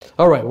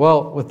All right,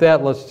 well, with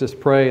that, let's just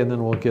pray, and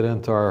then we'll get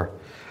into our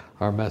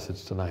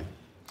message tonight.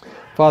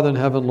 Father in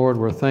heaven, Lord,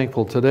 we're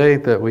thankful today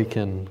that we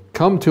can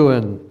come to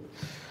an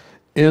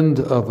end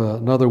of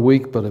another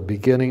week, but a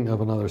beginning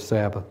of another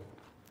Sabbath.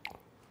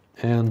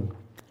 And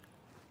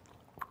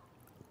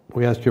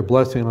we ask your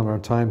blessing on our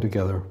time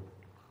together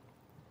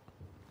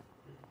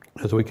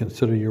as we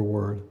consider your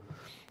word.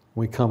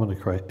 We come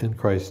in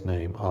Christ's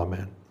name.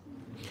 Amen.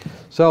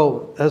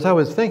 So, as I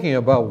was thinking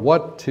about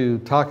what to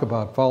talk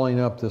about following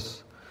up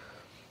this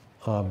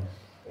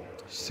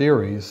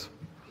series,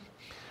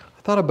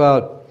 I thought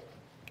about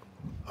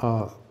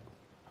one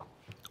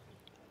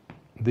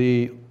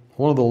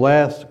of the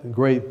last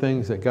great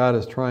things that God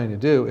is trying to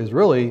do is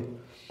really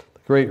the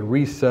great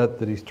reset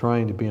that he's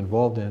trying to be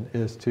involved in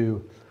is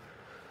to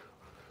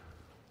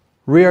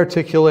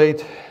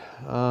re-articulate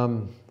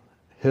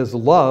his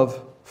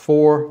love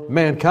for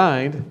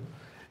mankind,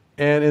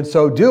 and in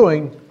so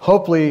doing,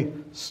 hopefully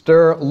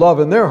stir love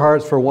in their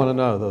hearts for one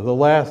another. The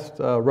last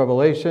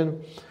revelation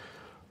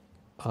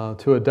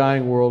to a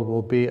dying world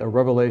will be a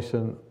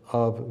revelation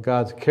of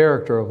God's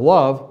character of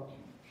love.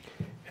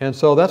 And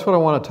so that's what I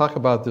want to talk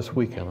about this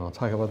weekend. I'll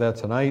talk about that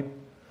tonight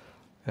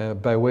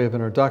by way of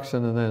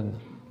introduction, and then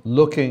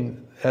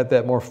looking at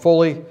that more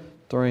fully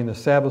during the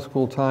Sabbath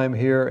school time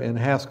here in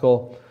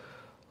Haskell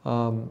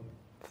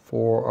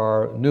for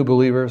our new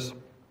believers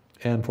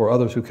and for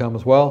others who come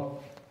as well.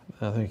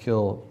 I think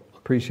you'll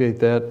appreciate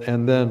that.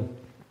 And then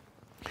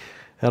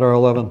at our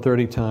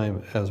 11:30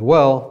 time as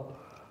well,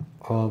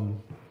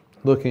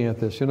 looking at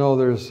this. You know,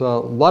 there's a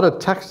lot of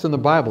texts in the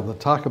Bible that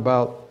talk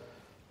about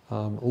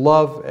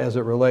love as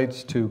it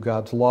relates to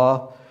God's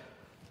law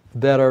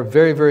that are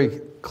very, very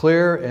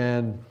clear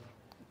and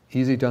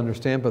easy to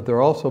understand, but there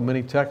are also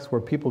many texts where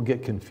people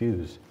get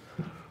confused.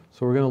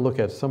 So we're going to look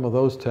at some of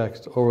those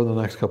texts over the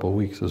next couple of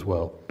weeks as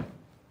well.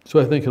 So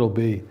I think it'll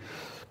be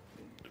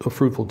a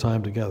fruitful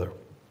time together.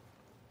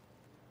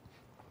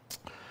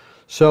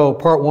 So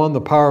part 1, the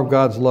power of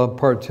God's love.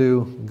 Part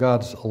 2,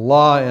 God's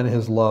law and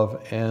his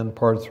love. And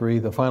part 3,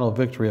 the final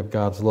victory of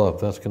God's love.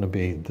 That's going to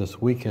be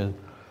this weekend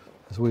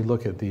as we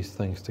look at these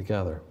things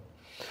together.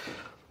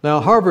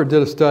 Now, Harvard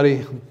did a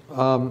study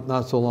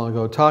not so long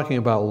ago talking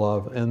about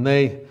love, and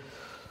they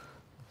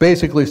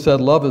basically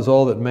said love is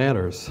all that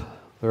matters.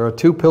 There are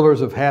 2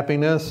 pillars of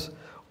happiness.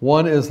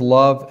 One is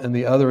love, and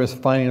the other is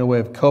finding a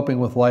way of coping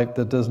with life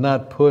that does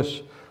not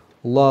push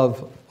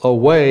love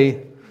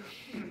away.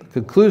 The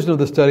conclusion of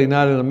the study,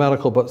 not in a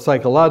medical but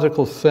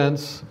psychological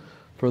sense,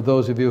 for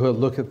those of you who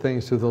look at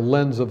things through the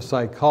lens of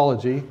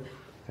psychology.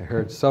 I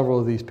heard several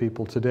of these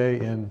people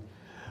today in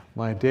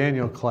my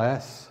Daniel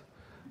class.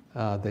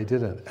 They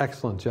did an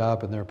excellent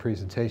job in their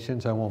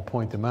presentations. I won't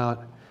point them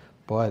out,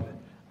 but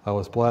I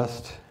was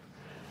blessed.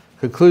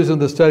 Conclusion of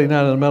the study,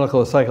 not in a medical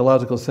or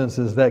psychological sense,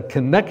 is that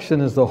connection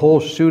is the whole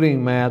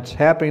shooting match.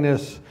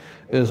 Happiness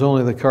is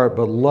only the cart,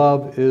 but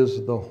love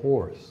is the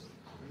horse.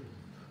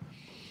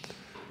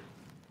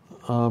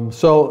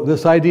 So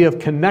this idea of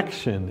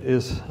connection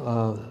is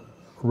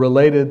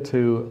related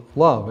to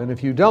love. And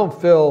if you don't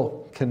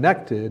feel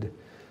connected,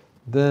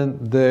 then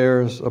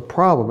there's a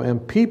problem.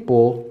 And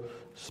people,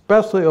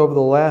 especially over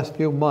the last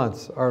few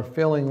months, are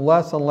feeling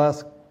less and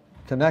less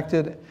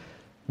connected,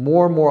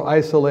 more and more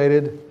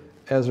isolated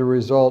as a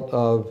result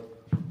of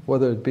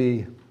whether it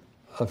be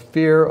a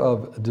fear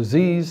of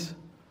disease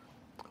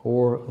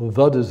or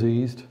the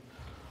diseased,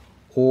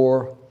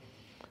 or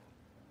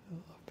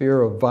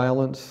fear of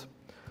violence.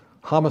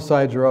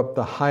 Homicides are up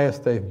the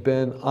highest they've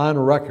been on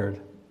record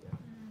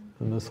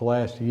in this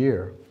last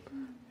year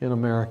in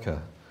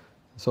America.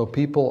 So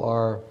people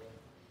are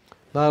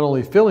not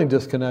only feeling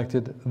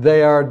disconnected,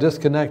 they are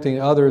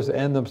disconnecting others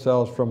and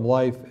themselves from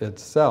life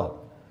itself.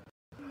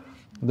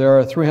 There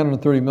are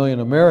 330 million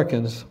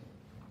Americans,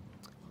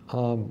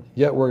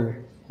 yet we're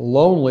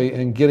lonely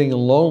and getting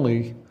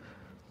lonelier.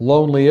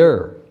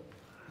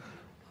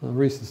 A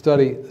recent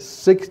study,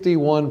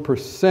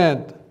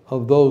 61%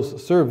 of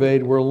those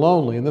surveyed were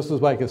lonely, and this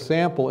was like a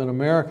sample in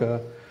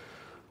America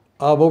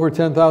of over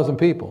 10,000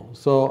 people.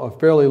 So a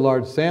fairly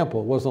large sample.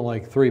 It wasn't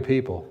like 3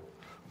 people.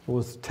 It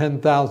was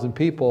 10,000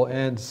 people,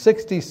 and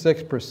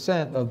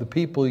 66% of the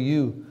people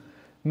you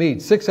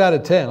meet, 6 out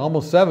of 10,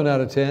 almost 7 out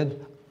of 10,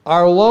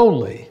 are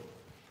lonely.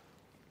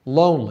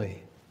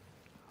 Lonely.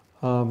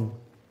 The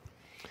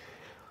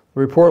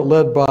report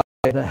led by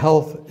the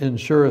health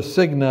insurer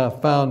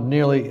Cigna found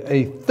nearly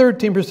a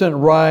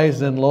 13%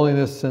 rise in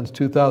loneliness since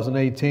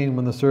 2018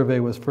 when the survey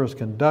was first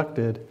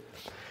conducted.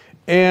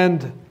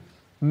 And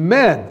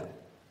men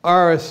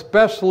are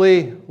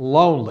especially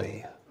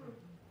lonely.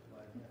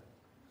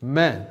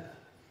 Men.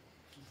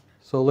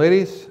 So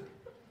ladies,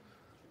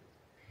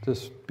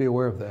 just be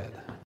aware of that.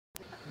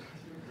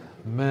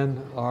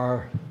 Men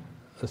are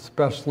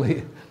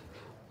especially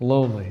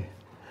lonely.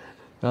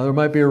 Now, there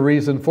might be a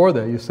reason for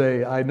that. You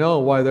say, I know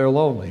why they're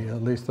lonely,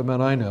 at least the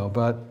men I know,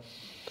 but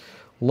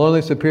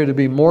loneliness appeared to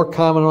be more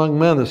common among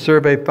men. The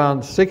survey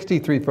found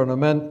 63%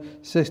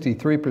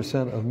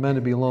 of men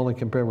to be lonely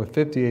compared with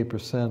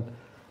 58%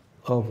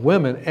 of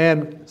women.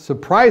 And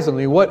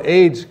surprisingly, what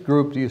age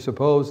group do you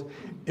suppose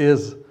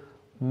is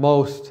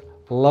most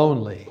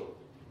lonely?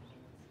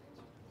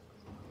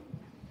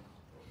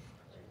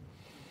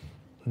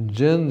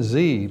 Gen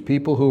Z,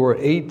 people who were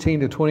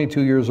 18 to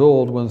 22 years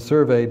old when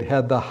surveyed,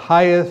 had the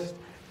highest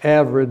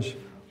average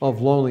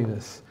of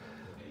loneliness.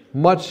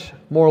 Much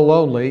more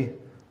lonely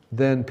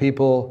than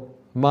people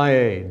my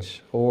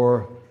age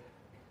or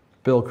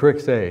Bill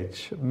Crick's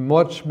age.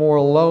 Much more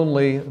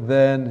lonely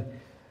than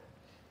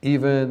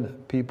even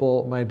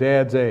people my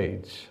dad's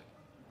age.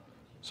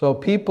 So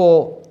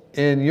people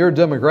in your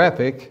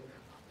demographic,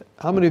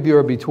 how many of you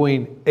are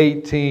between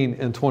 18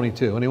 and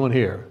 22? Anyone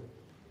here?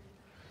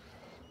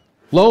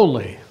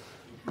 Lonely.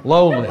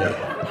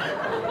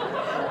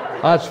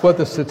 That's what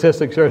the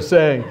statistics are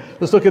saying.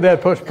 Let's look at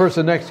that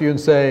person next to you and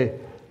say,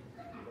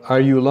 are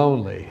you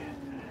lonely?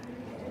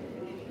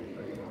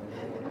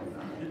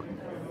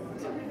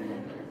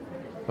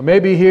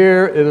 Maybe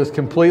here it is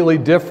completely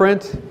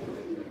different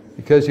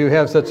because you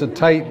have such a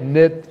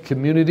tight-knit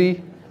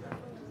community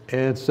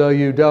and so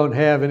you don't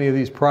have any of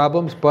these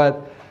problems.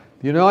 But,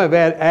 I've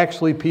had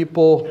actually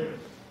people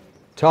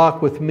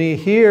talk with me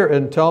here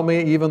and tell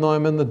me, even though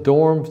I'm in the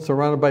dorm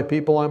surrounded by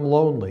people, I'm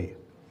lonely.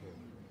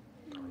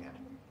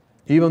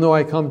 Even though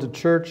I come to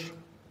church,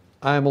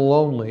 I'm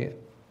lonely.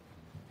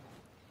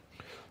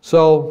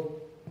 So,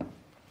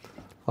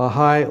 a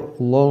high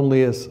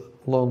lonely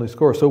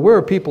score. So where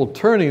are people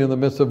turning in the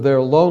midst of their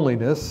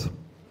loneliness?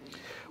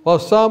 Well,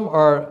 some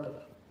are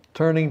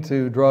turning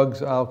to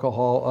drugs,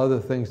 alcohol, other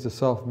things to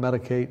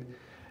self-medicate.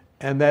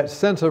 And that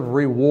sense of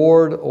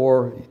reward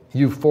or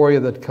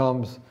euphoria that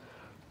comes,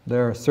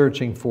 they're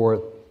searching for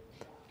it.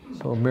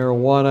 So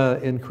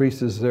marijuana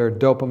increases their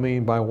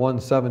dopamine by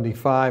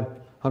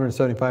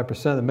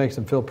 175%. It makes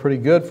them feel pretty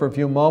good for a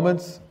few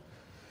moments.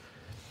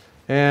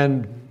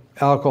 And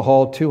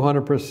alcohol,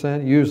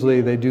 200%.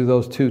 Usually they do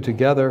those two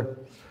together.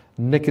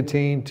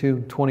 Nicotine,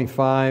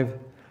 225.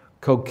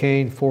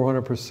 Cocaine,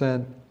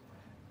 400%.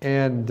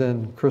 And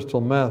then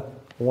crystal meth,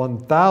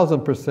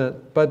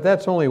 1,000%. But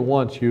that's only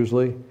once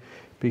usually,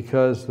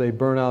 because they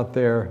burn out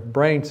their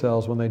brain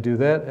cells when they do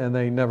that, and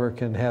they never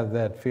can have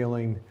that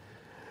feeling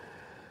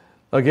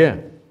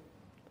again.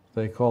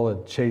 They call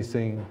it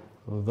chasing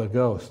the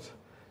ghost.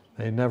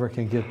 They never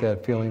can get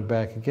that feeling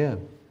back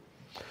again.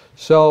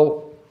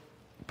 So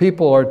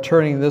people are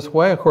turning this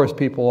way. Of course,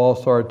 people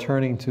also are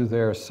turning to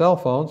their cell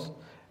phones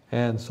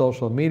and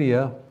social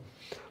media.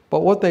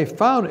 But what they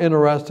found,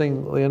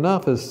 interestingly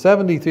enough, is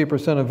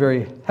 73% of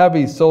very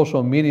heavy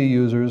social media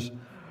users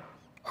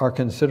are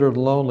considered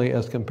lonely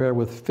as compared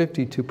with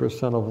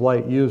 52% of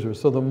light users.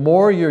 So the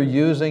more you're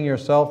using your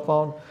cell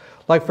phone,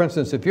 like for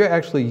instance, if you're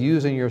actually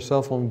using your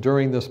cell phone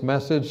during this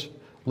message,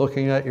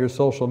 looking at your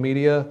social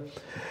media,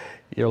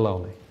 you're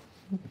lonely.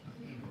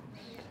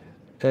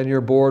 And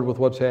you're bored with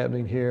what's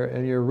happening here,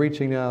 and you're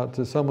reaching out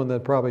to someone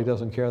that probably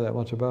doesn't care that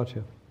much about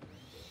you.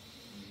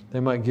 They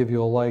might give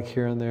you a like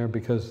here and there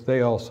because they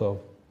also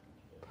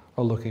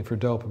are looking for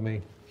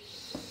dopamine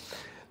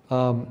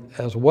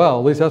as well.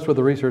 At least that's what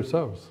the research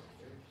shows.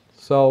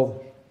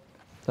 So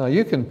now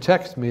you can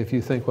text me if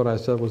you think what I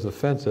said was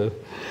offensive,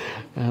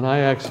 and I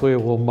actually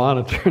will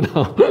monitor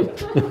now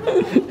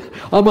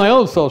on my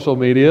own social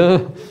media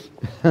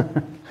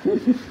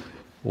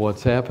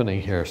what's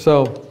happening here.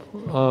 So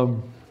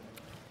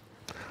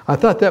I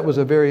thought that was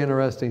a very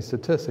interesting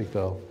statistic,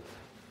 though.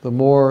 The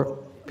more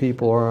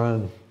people are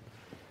on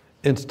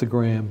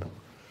Instagram,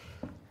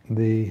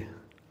 the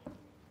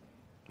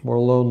more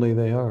lonely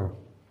they are.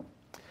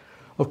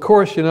 Of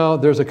course,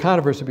 there's a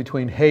controversy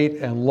between hate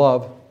and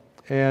love,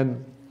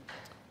 and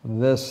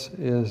this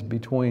is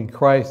between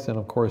Christ and,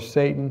 of course,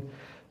 Satan.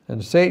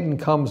 And Satan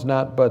comes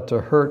not but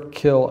to hurt,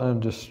 kill, and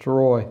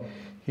destroy.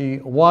 He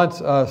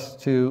wants us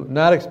to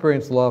not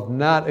experience love,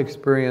 not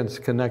experience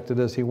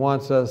connectedness. He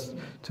wants us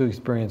to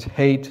experience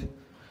hate,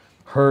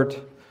 hurt,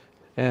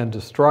 and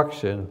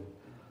destruction.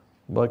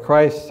 But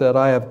Christ said,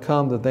 I have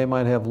come that they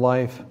might have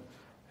life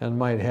and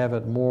might have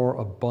it more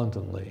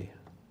abundantly.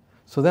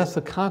 So that's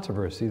the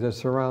controversy that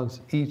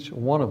surrounds each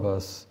one of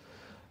us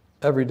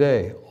every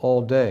day,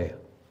 all day.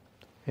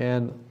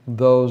 And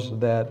those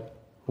that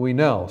we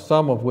know,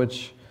 some of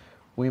which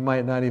we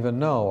might not even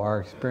know, are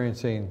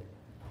experiencing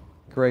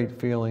great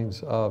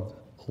feelings of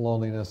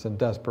loneliness and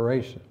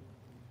desperation.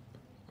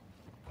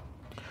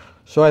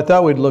 So I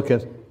thought we'd look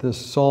at this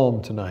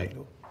psalm tonight.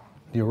 Do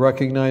you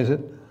recognize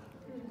it?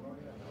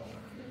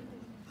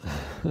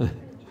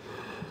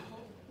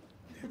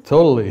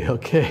 Totally,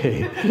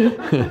 okay.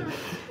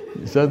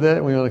 You said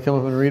that? We want to come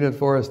up and read it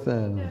for us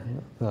then?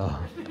 No.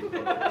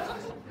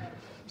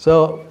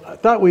 So I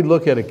thought we'd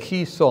look at a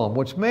key psalm,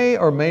 which may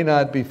or may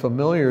not be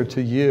familiar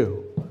to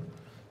you.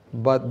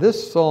 But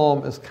this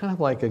psalm is kind of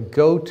like a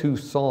go-to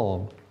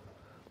psalm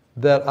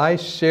that I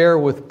share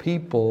with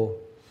people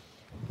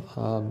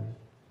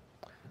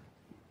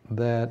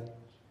that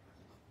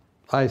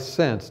I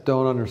sense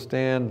don't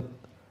understand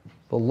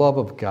the love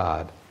of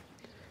God.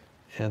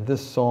 And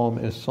this psalm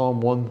is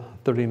Psalm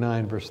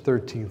 139, verse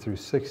 13 through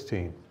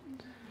 16.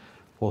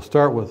 We'll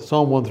start with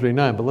Psalm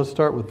 139, but let's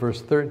start with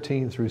verse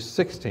 13 through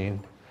 16.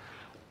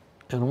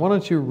 And why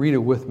don't you read it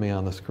with me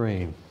on the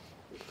screen?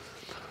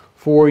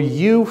 For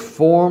you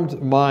formed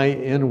my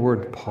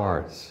inward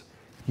parts.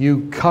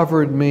 You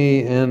covered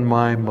me in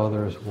my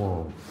mother's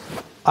womb.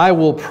 I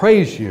will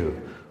praise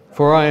you,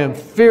 for I am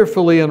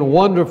fearfully and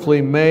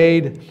wonderfully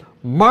made.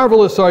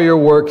 Marvelous are your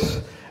works,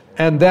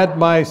 and that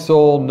my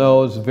soul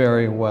knows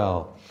very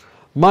well.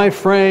 My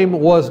frame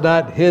was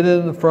not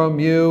hidden from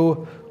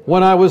you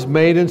when I was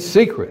made in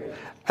secret,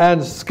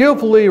 and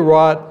skillfully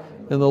wrought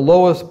in the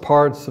lowest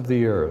parts of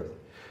the earth.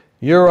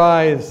 Your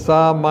eyes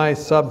saw my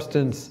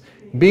substance,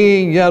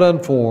 being yet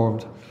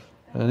unformed,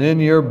 and in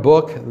your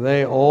book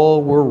they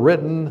all were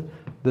written,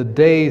 the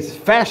days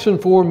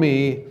fashioned for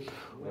me,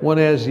 when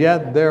as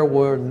yet there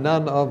were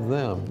none of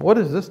them. What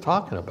is this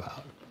talking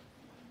about?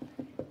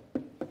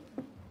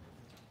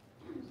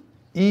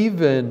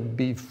 Even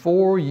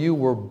before you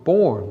were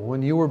born,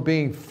 when you were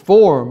being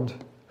formed,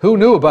 who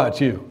knew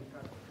about you?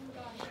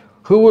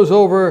 Who was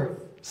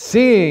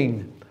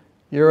overseeing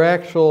your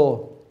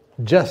actual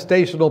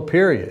gestational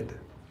period?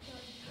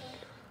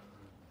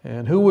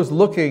 And who was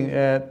looking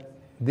at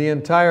the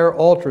entire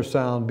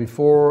ultrasound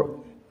before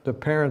the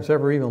parents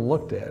ever even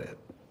looked at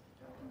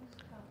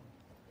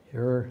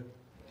it?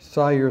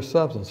 Saw your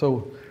substance.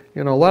 So,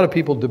 a lot of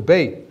people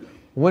debate,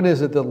 when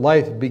is it that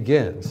life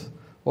begins?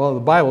 Well,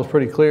 the Bible is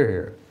pretty clear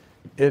here.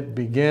 It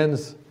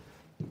begins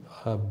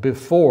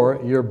before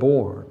you're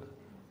born.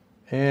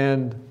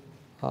 And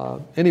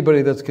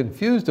anybody that's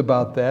confused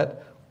about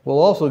that will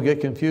also get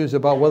confused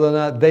about whether or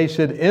not they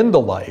should end a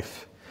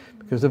life.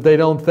 Because if they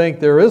don't think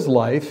there is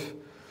life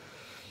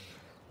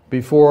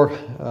before,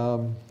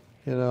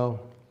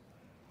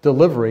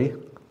 delivery,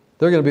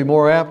 they're going to be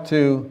more apt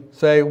to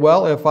say,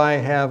 well, if I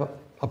have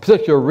a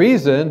particular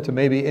reason to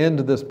maybe end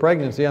this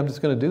pregnancy, I'm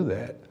just going to do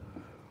that.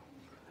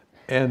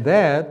 And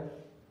that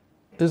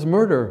is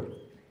murder.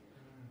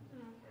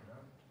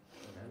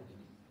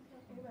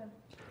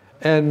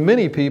 And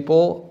many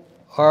people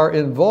are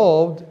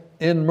involved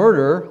in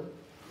murder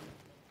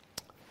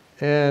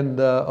and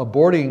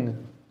aborting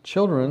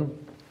children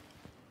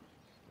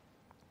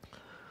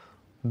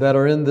that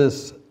are in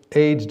this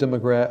age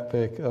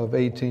demographic of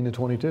 18 to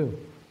 22.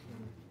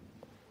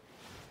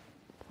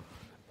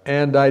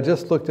 And I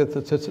just looked at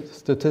the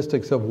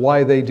statistics of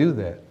why they do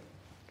that.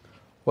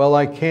 Well,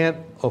 I can't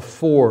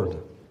afford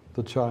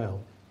the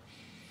child.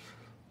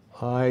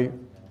 I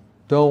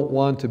don't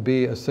want to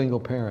be a single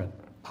parent.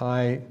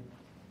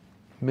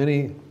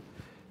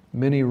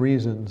 Many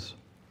reasons.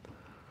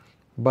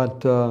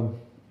 But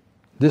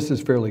this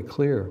is fairly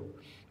clear.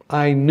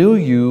 I knew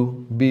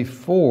you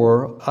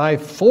before I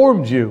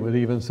formed you, it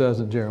even says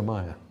in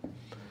Jeremiah.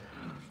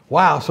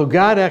 Wow, so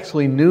God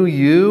actually knew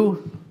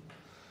you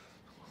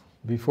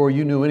before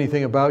you knew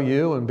anything about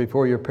you and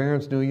before your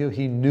parents knew you.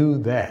 He knew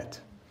that.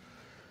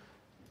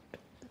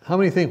 How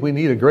many think we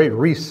need a great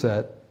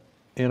reset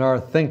in our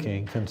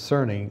thinking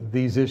concerning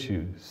these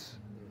issues?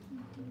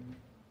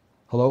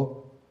 Hello?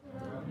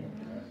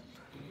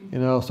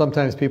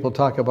 Sometimes people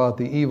talk about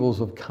the evils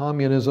of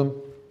communism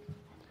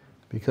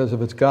because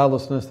of its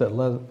godlessness that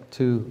led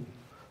to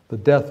the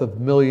death of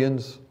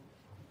millions,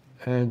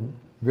 and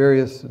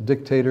various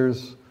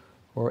dictators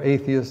or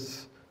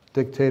atheists,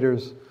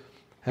 dictators,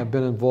 have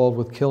been involved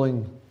with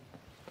killing,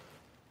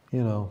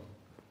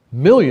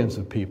 millions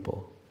of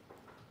people.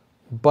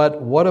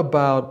 But what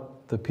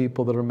about the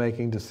people that are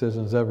making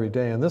decisions every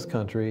day in this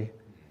country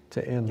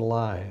to end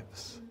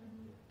lives?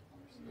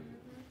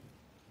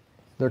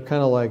 They're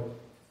kind of like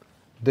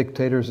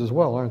dictators as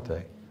well, aren't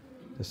they?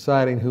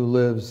 Deciding who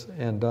lives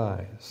and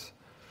dies.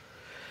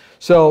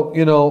 So,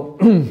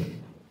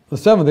 the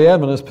Seventh-day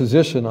Adventist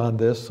position on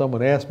this,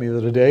 someone asked me the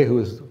other day who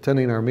was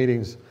attending our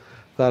meetings,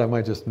 thought I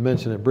might just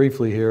mention it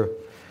briefly here,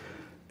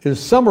 is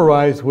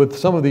summarized with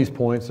some of these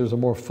points. There's a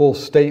more full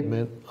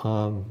statement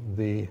on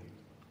the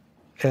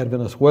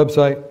Adventist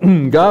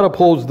website. God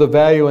upholds the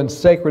value and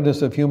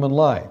sacredness of human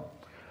life.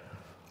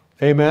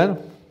 Amen?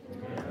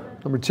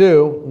 Number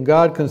 2,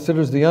 God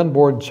considers the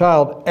unborn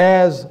child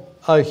as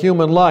a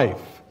human life.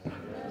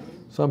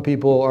 Some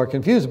people are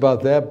confused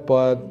about that,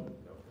 but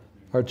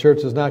our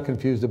church is not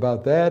confused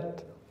about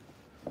that.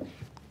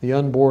 The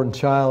unborn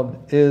child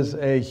is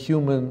a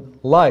human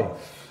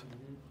life.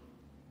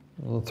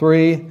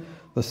 3,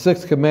 the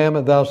 6th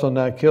commandment, thou shalt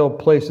not kill,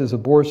 places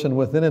abortion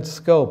within its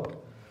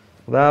scope.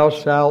 Thou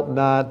shalt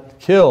not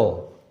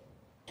kill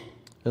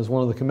is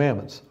one of the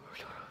commandments.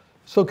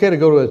 It's okay to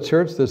go to a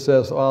church that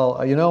says,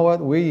 well, you know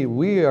what,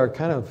 we are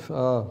kind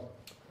of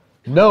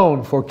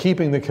known for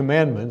keeping the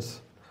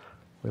commandments.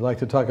 We like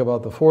to talk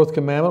about the 4th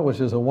commandment, which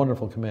is a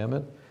wonderful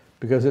commandment,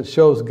 because it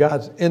shows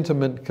God's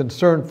intimate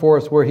concern for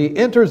us, where He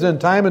enters in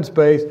time and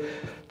space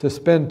to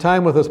spend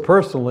time with us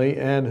personally,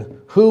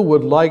 and who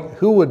would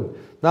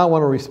not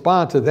want to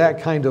respond to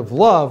that kind of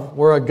love,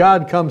 where a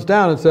God comes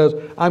down and says,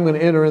 I'm going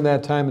to enter in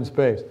that time and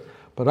space.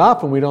 But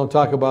often we don't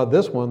talk about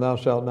this one, thou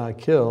shalt not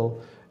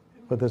kill,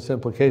 with its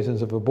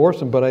implications of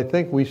abortion, but I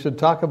think we should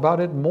talk about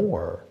it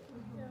more.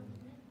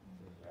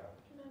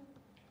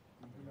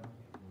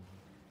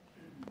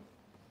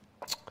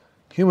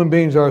 Human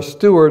beings are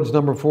stewards,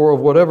 number 4, of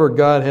whatever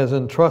God has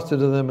entrusted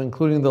to them,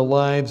 including the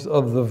lives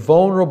of the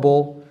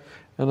vulnerable,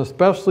 and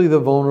especially the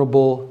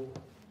vulnerable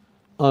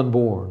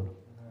unborn.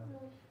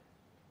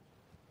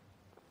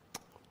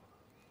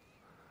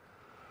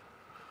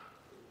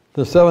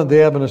 The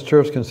Seventh-day Adventist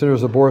Church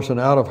considers abortion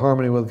out of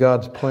harmony with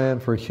God's plan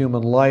for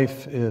human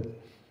life. It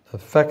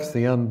affects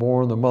the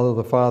unborn, the mother,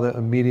 the father,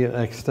 immediate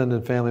and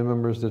extended family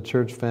members, the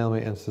church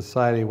family, and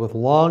society with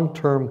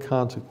long-term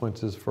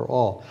consequences for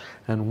all.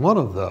 And one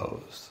of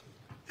those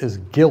is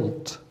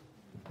guilt.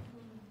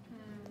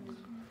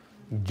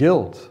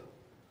 Guilt.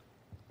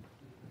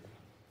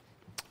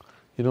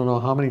 You don't know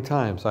how many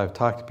times I've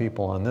talked to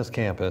people on this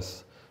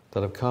campus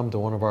that have come to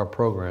one of our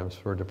programs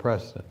for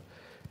depression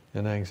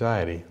and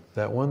anxiety,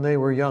 that when they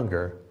were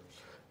younger,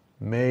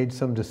 made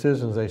some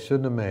decisions they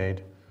shouldn't have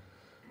made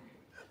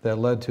that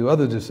led to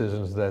other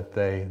decisions that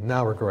they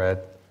now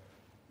regret,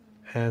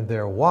 and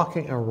they're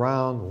walking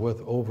around with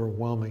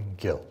overwhelming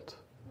guilt.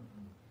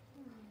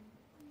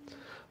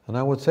 And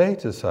I would say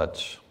to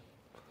such,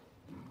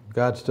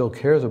 God still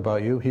cares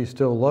about you. He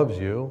still loves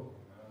you,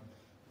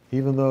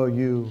 even though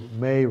you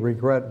may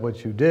regret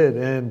what you did.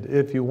 And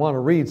if you want to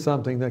read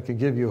something that can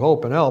give you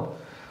hope and help,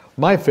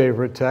 my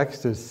favorite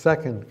text is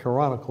 2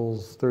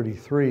 Chronicles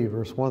 33,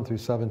 verse 1 through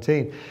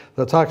 17,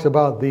 that talks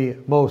about the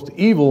most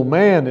evil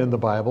man in the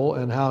Bible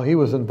and how he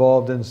was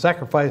involved in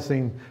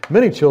sacrificing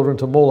many children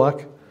to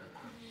Moloch.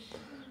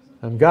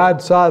 And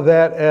God saw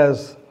that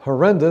as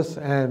horrendous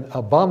and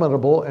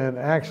abominable and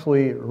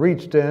actually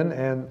reached in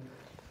and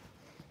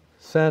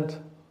sent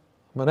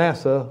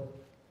Manasseh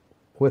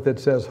with, it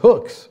says,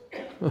 hooks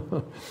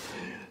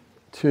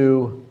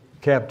to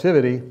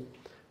captivity.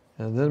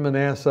 And then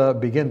Manasseh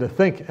began to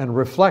think and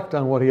reflect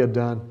on what he had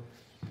done.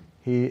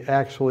 He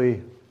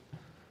actually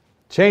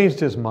changed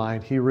his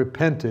mind. He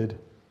repented,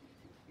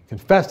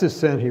 confessed his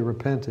sin, he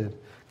repented.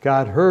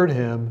 God heard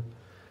him,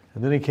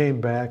 and then he came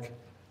back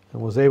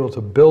and was able to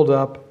build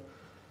up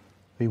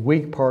the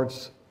weak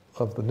parts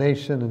of the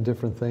nation and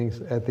different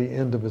things at the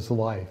end of his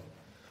life.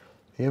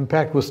 The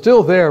impact was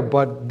still there,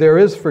 but there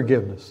is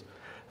forgiveness.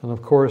 And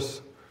of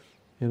course,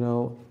 you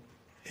know,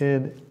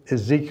 in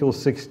Ezekiel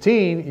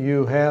 16,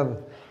 you have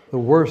the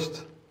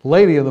worst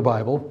lady in the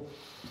Bible.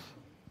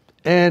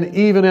 And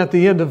even at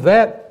the end of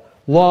that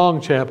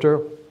long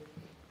chapter,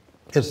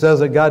 it says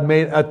that God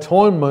made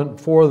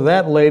atonement for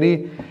that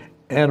lady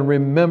and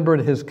remembered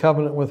his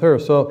covenant with her.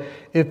 So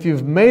if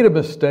you've made a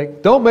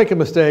mistake, don't make a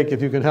mistake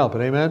if you can help it.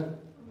 Amen?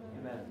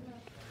 Amen.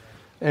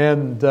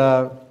 And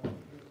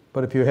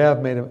but if you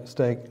have made a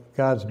mistake,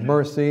 God's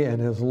mercy and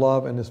his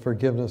love and his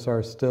forgiveness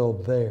are still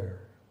there.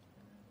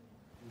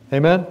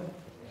 Amen?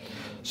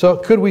 So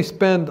could we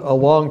spend a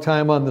long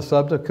time on the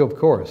subject? Of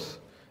course.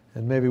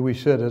 And maybe we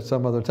should at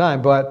some other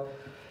time. But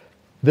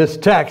this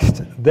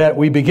text that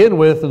we begin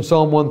with in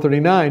Psalm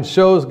 139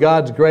 shows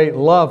God's great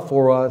love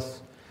for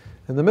us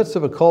in the midst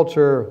of a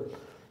culture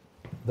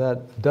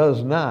that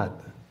does not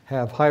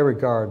have high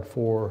regard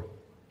for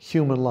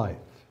human life.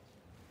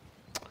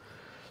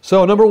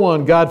 So number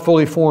 1, God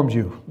fully formed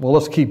you. Well,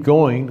 let's keep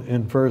going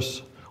in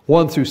verse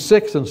 1 through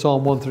 6 in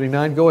Psalm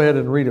 139. Go ahead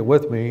and read it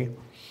with me.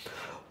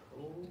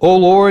 O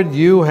Lord,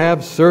 you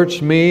have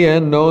searched me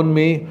and known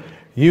me.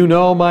 You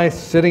know my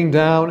sitting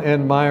down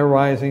and my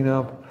rising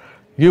up.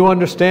 You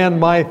understand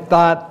my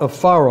thought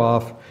afar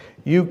off.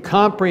 You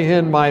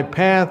comprehend my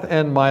path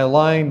and my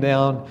lying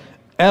down,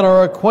 and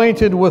are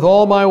acquainted with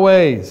all my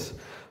ways.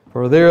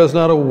 For there is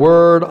not a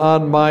word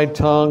on my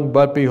tongue,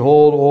 but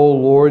behold, O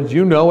Lord,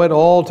 you know it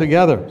all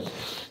together.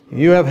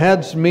 You have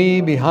hedged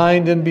me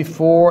behind and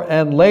before,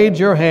 and laid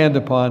your hand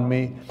upon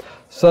me.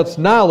 Such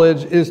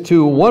knowledge is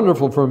too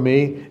wonderful for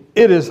me.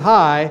 It is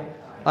high,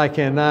 I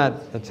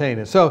cannot attain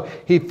it. So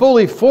he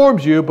fully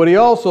forms you, but he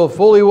also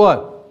fully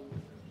what?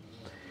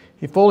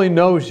 He fully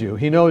knows you.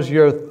 He knows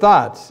your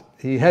thoughts.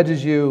 He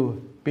hedges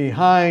you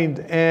behind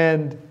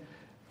and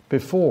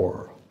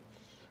before.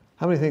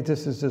 How many think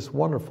this is just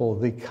wonderful,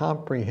 the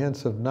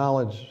comprehensive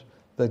knowledge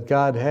that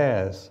God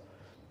has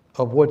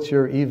of what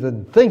you're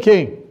even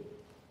thinking? It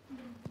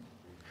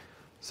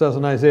says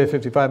in Isaiah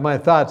 55, my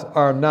thoughts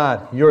are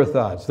not your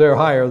thoughts. They're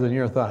higher than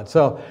your thoughts.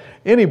 So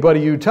anybody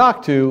you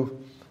talk to,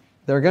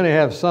 they're going to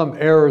have some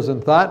errors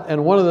in thought.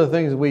 And one of the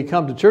things we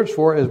come to church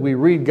for is we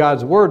read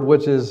God's word,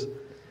 which is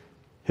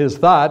his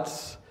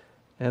thoughts.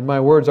 And my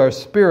words are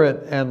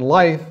spirit and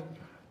life,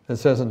 it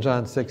says in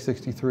John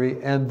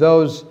 6:63. And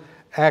those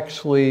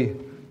actually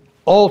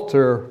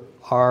alter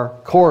our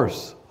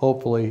course,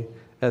 hopefully,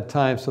 at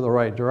times to the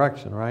right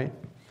direction, right?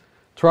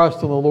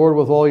 Trust in the Lord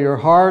with all your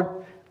heart.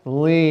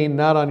 Lean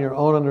not on your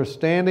own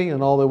understanding.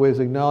 In all thy ways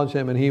acknowledge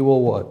him, and he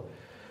will what?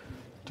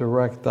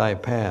 Direct thy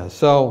path.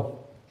 So,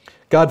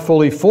 God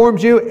fully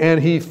forms you,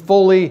 and he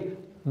fully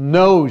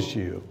knows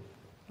you.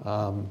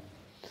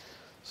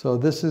 So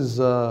this is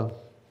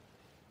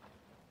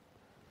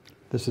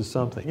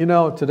something. You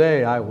know,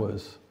 today I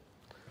was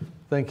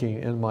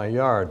thinking in my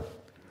yard,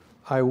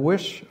 I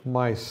wish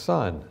my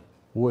son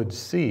would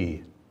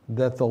see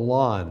that the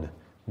lawn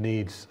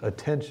needs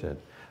attention.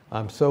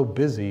 I'm so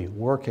busy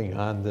working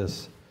on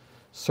this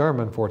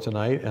sermon for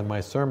tonight and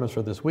my sermons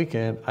for this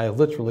weekend, I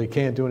literally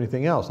can't do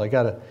anything else. I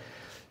got to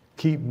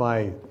keep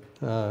my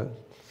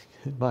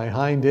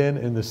hind end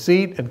in the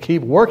seat and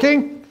keep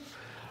working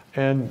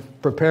and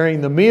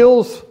preparing the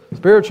meals,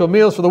 spiritual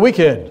meals for the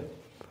weekend.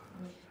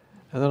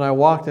 And then I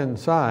walked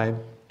inside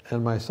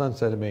and my son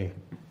said to me,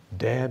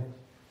 Dad,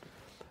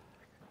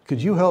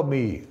 could you help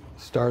me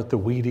start the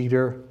weed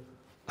eater?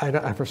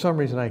 For some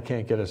reason I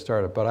can't get it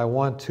started, but I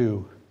want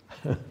to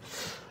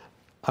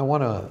I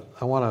want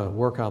to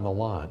work on the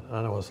lawn.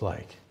 And I was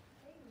like,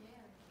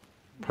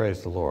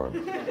 praise the Lord.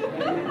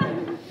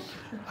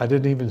 I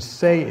didn't even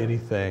say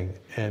anything,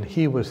 and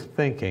he was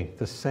thinking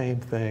the same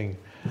thing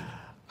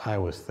I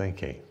was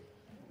thinking.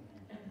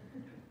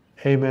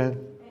 Amen.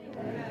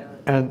 Amen.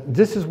 And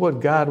this is what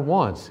God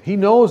wants. He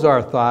knows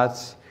our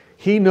thoughts.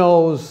 He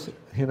knows,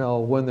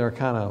 when they're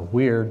kind of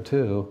weird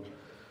too.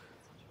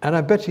 And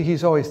I bet you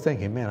he's always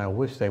thinking, man, I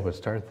wish they would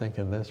start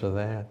thinking this or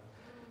that.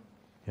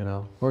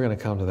 We're going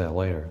to come to that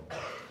later.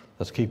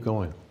 Let's keep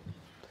going.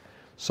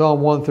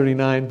 Psalm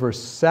 139,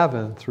 verse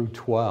 7 through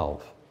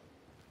 12.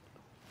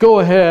 Go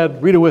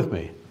ahead, read it with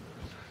me.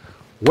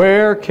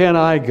 Where can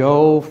I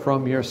go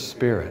from your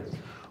spirit?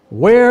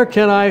 Where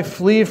can I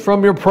flee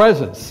from your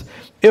presence?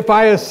 If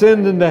I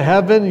ascend into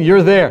heaven,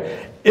 you're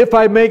there. If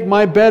I make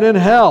my bed in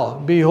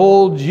hell,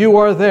 behold, you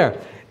are there.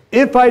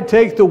 If I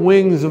take the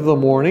wings of the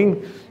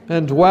morning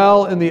and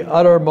dwell in the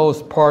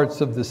uttermost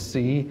parts of the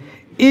sea,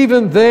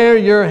 even there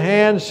your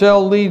hand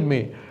shall lead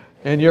me,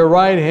 and your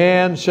right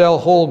hand shall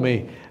hold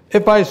me.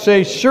 If I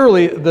say,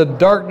 surely the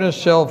darkness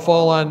shall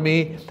fall on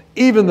me,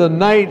 even the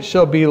night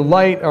shall be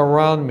light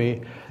around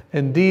me.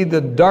 Indeed,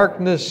 the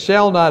darkness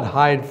shall not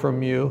hide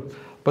from you,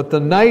 but the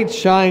night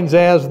shines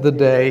as the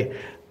day.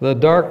 The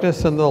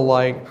darkness and the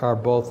light are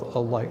both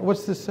alike.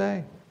 What's this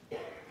say?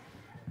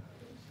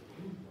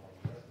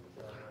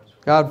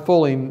 God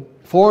fully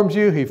forms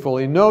you, He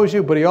fully knows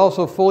you, but He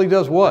also fully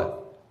does what?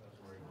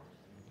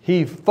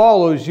 He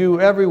follows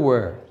you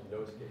everywhere.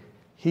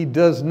 He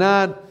does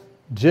not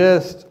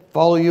just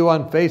follow you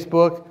on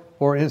Facebook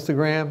or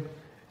Instagram.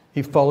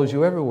 He follows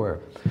you everywhere.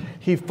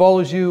 He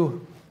follows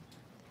you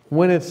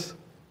when it's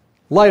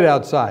light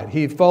outside.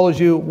 He follows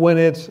you when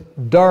it's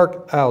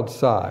dark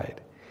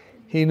outside.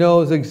 He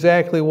knows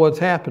exactly what's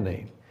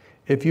happening.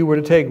 If you were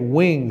to take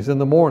wings in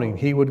the morning,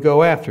 He would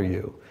go after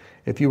you.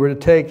 If you were to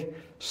take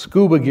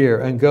scuba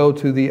gear and go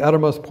to the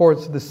uttermost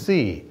ports of the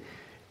sea,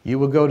 you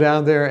would go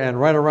down there and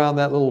right around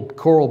that little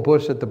coral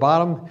bush at the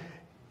bottom,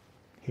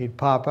 He'd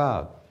pop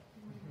out.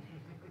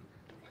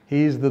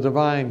 He's the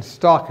divine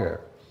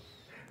stalker.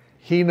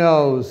 He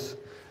knows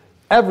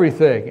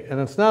everything, and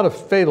it's not a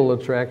fatal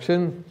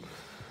attraction.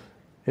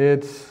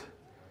 It's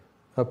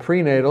a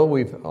prenatal,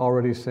 we've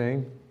already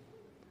seen.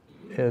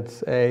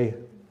 It's a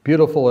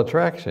beautiful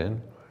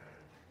attraction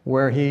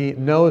where He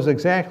knows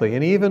exactly,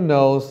 and He even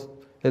knows,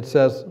 it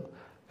says,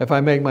 if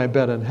I make my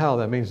bed in hell,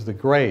 that means the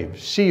grave,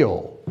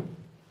 Sheol.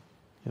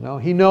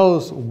 He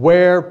knows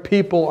where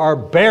people are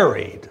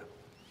buried.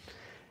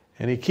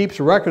 And He keeps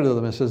record of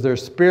them and says their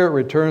spirit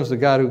returns to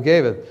God who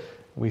gave it.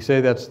 We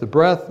say that's the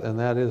breath, and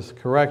that is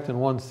correct in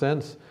one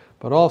sense.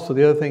 But also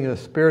the other thing is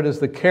the spirit is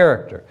the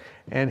character.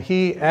 And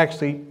He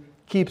actually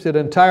keeps an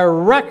entire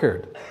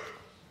record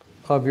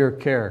of your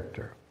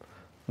character.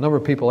 A number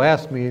of people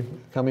ask me,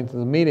 coming to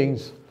the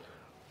meetings,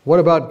 what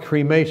about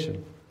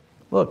cremation?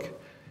 Look,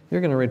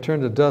 you're going to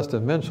return to dust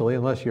eventually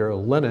unless you're a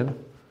linen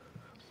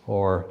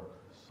or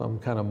some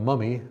kind of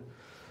mummy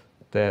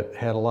that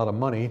had a lot of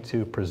money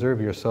to preserve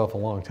yourself a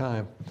long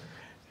time.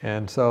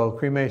 And so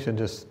cremation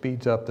just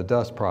speeds up the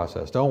dust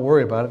process. Don't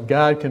worry about it.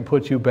 God can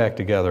put you back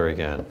together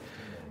again.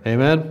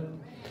 Amen?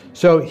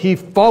 So He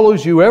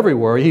follows you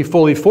everywhere. He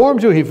fully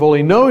forms you. He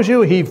fully knows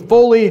you. He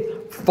fully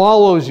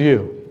follows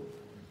you.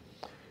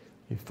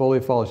 He fully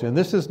follows you. And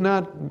this is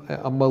not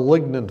a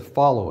malignant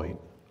following.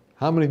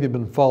 How many of you have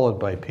been followed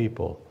by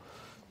people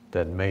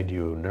that made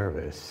you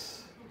nervous?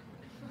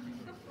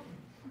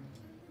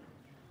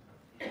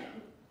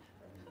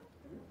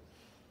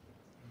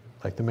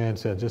 Like the man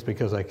said, just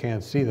because I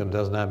can't see them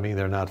does not mean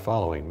they're not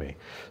following me.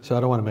 So I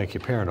don't want to make you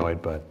paranoid,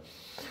 but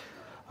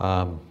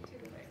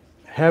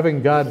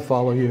having God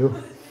follow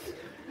you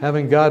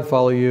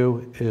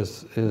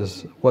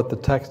is what the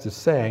text is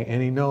saying,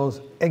 and He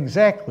knows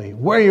exactly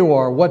where you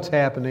are, what's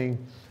happening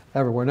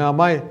everywhere. Now,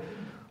 my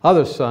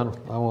other son,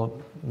 I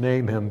won't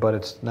name him, but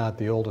it's not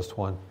the oldest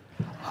one.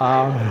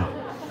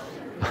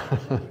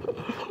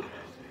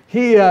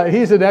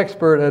 He's an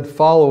expert at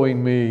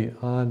following me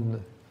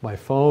on my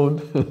phone.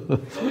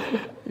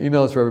 He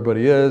knows where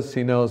everybody is.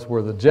 He knows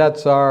where the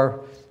jets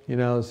are. He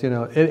knows,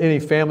 any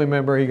family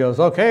member, he goes,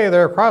 okay,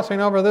 they're crossing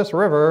over this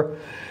river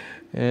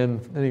in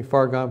any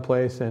far gone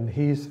place, and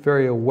he's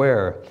very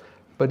aware.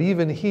 But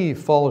even he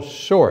falls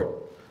short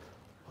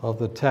of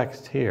the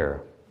text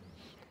here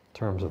in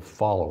terms of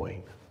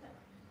following.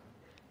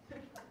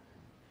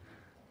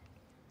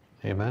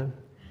 Amen?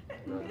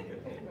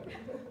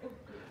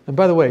 And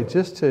by the way,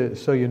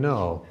 so you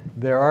know,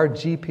 there are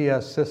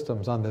GPS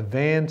systems on the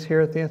vans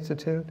here at the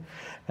Institute,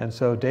 And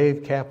so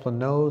Dave Kaplan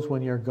knows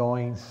when you're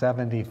going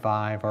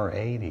 75 or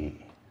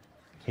 80.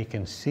 He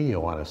can see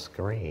you on a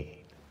screen.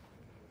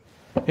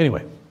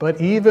 Anyway,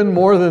 but even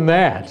more than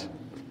that,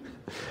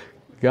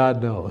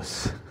 God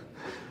knows.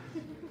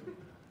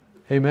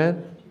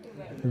 Amen?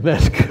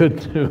 That's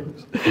good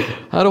news.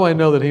 How do I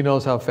know that he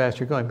knows how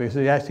fast you're going? Because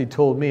he actually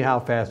told me how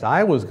fast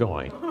I was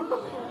going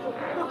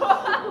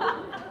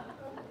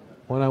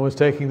when I was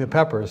taking the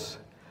peppers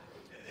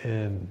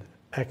in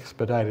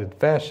expedited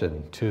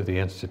fashion to the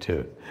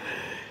Institute.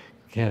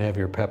 Can't have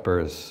your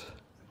peppers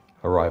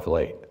arrive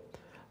late.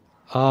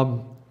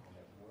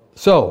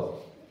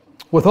 So,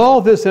 with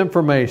all this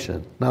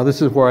information, now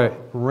this is where I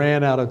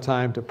ran out of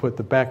time to put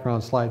the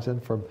background slides in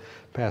from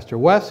Pastor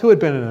West, who had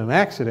been in an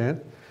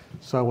accident,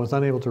 so I was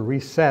unable to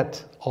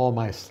reset all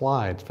my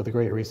slides for the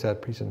Great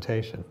Reset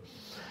presentation.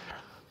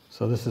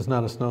 So this is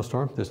not a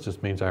snowstorm, this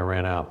just means I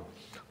ran out.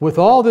 With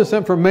all this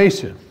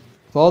information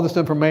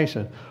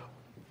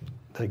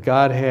that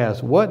God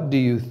has, what do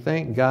you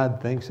think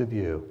God thinks of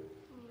you?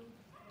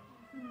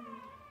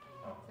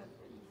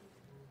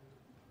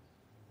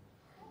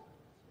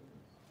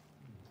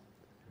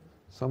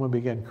 Someone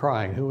began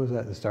crying. Who was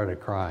that started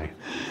crying?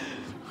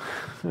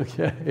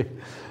 Okay,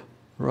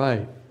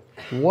 right.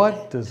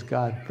 What does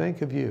God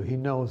think of you? He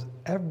knows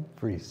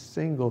every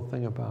single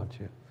thing about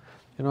you.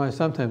 You know, I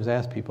sometimes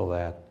ask people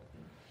that,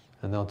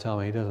 and they'll tell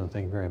me he doesn't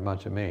think very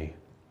much of me.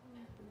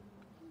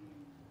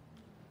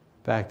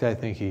 In fact, I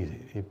think he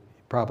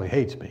probably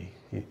hates me.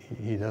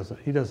 He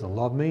doesn't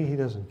love me. He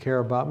doesn't care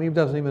about me. He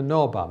doesn't even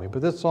know about me.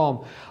 But this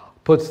psalm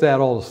puts that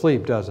all to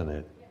sleep, doesn't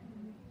it?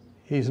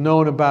 He's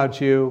known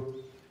about you.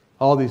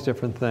 All these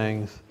different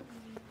things.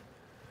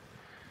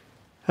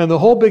 And the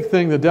whole big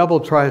thing the devil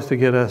tries to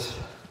get us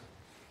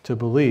to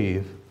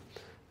believe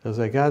is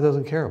that God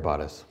doesn't care about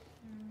us.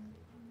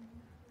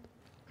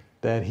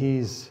 That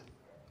he's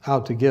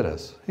out to get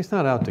us. He's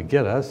not out to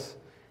get us.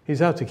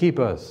 He's out to keep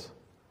us.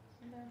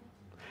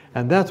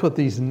 And that's what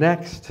these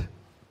next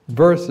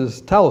verses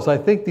tell us. I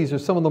think these are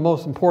some of the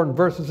most important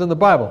verses in the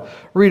Bible.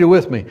 Read it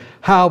with me.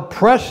 How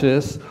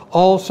precious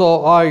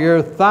also are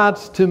your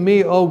thoughts to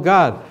me, O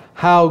God.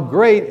 How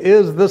great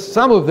is the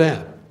sum of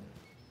them.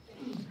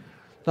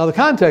 Now the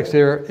context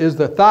here is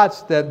the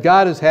thoughts that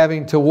God is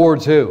having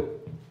towards who?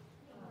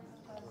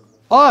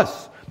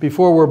 Us.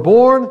 Before we're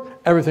born,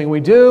 everything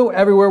we do,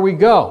 everywhere we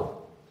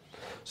go.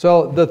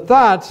 So the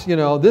thoughts,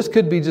 this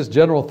could be just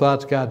general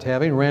thoughts God's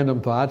having,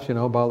 random thoughts,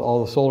 about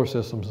all the solar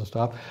systems and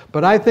stuff.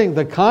 But I think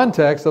the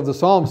context of the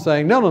psalm is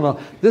saying, no,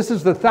 this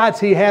is the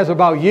thoughts he has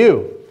about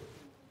you.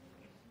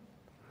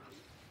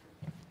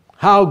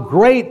 How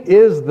great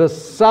is the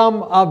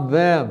sum of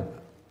them.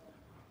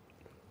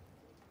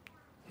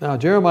 Now,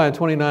 Jeremiah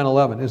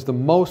 29:11 is the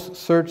most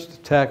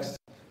searched text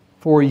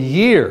for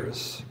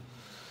years,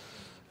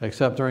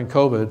 except during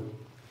COVID,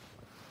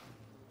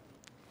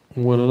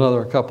 when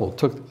another couple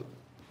took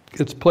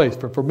its place.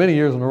 But for many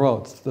years in a row,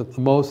 it's the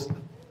most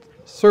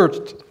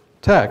searched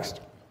text.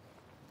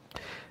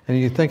 And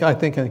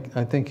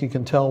I think you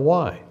can tell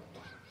why.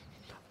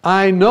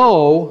 I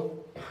know.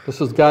 This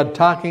is God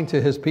talking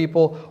to his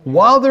people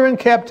while they're in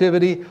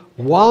captivity,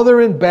 while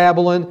they're in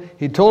Babylon.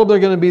 He told them they're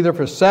going to be there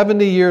for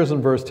 70 years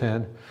in verse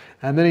 10.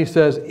 And then he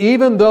says,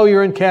 even though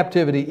you're in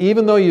captivity,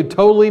 even though you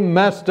totally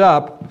messed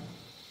up,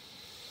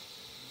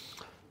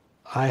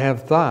 I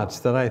have thoughts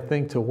that I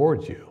think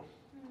towards you,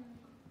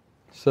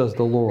 says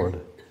the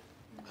Lord.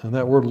 And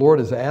that word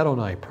Lord is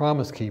Adonai,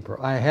 promise keeper.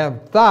 I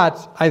have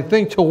thoughts I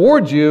think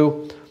towards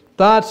you,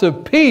 thoughts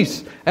of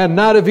peace and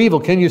not of evil.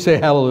 Can you say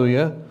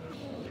hallelujah?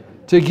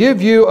 To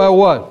give you a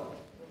what?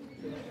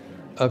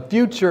 A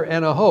future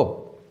and a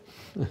hope.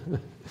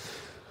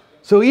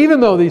 So even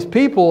though these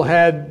people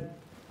had,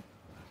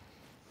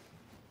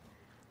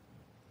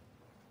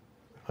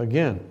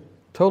 again,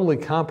 totally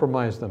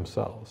compromised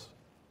themselves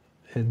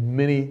in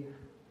many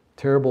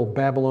terrible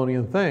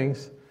Babylonian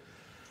things,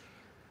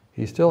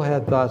 he still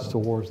had thoughts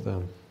towards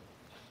them.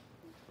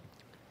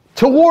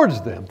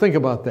 Towards them. Think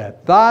about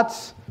that.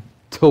 Thoughts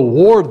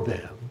toward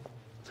them.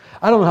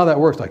 I don't know how that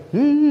works. Like,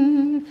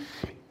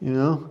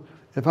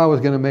 if I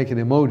was going to make an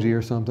emoji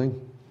or something,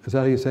 is that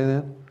how you say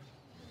that?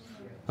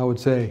 I would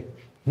say,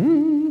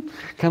 kind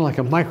of like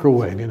a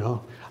microwave,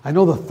 I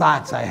know the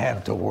thoughts I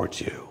have towards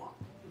you.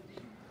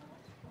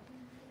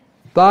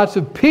 Thoughts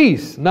of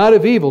peace, not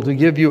of evil, to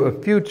give you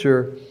a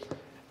future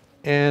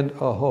and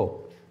a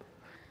hope.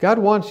 God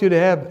wants you to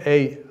have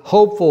a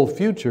hopeful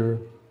future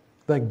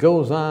that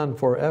goes on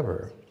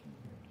forever.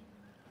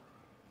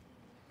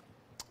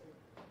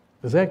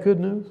 Is that good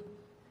news?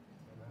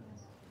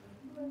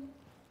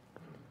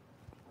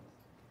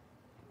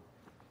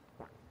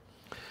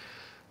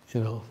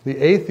 The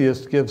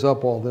atheist gives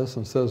up all this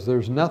and says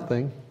there's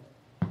nothing,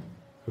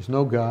 there's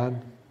no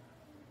God.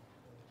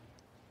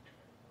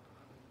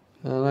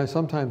 And I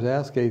sometimes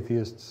ask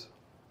atheists,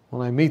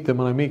 when I meet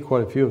them, and I meet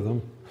quite a few of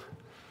them,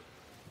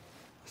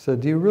 I said,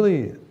 do you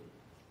really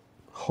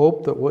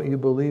hope that what you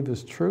believe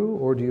is true,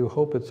 or do you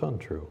hope it's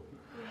untrue?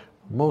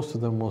 Most of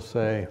them will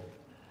say,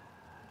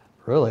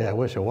 really, I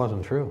wish it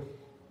wasn't true.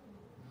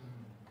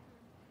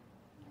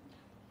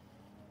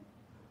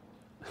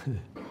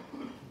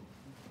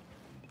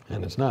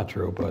 And it's not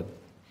true, but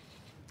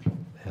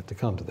I have to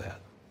come to that.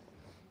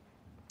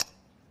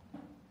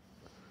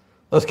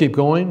 Let's keep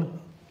going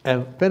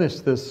and finish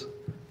this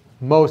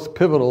most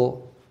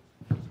pivotal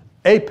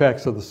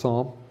apex of the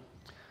psalm.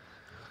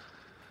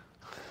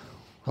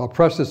 How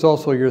precious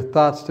also your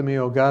thoughts to me,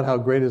 O God, how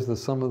great is the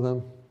sum of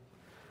them.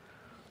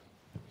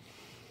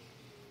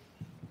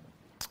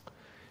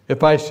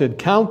 If I should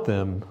count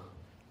them,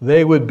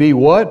 they would be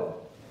what?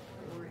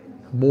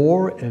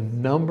 More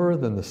in number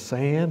than the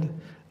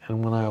sand,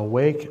 and when I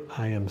awake,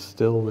 I am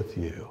still with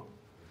you.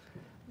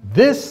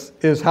 This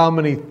is how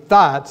many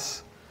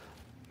thoughts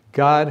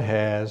God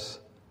has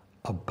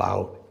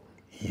about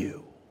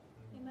you.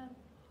 Amen.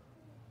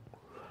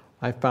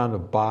 I found a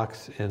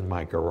box in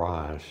my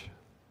garage.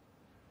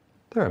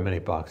 There are many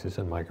boxes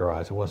in my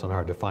garage. It wasn't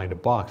hard to find a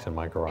box in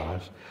my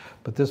garage,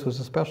 but this was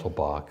a special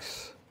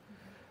box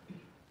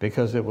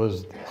because it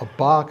was a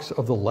box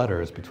of the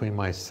letters between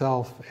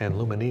myself and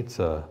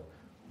Luminitsa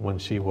when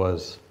she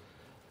was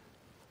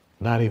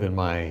not even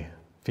my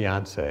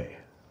fiance.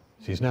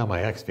 She's now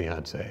my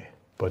ex-fiance,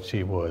 but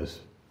she was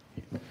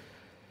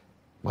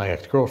my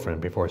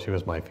ex-girlfriend before she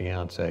was my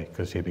fiance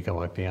because she had become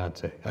my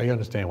fiance. You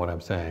understand what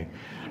I'm saying?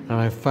 And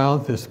I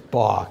found this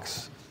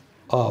box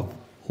of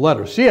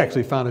letters. She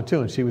actually found it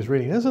too, and she was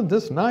reading, "Isn't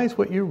this nice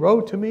what you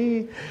wrote to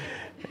me?"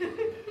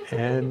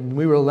 And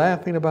we were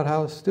laughing about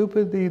how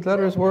stupid the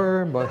letters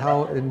were, but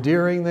how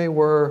endearing they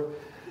were.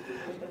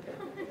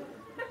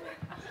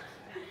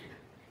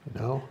 You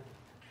know?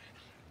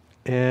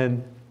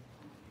 And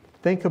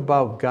think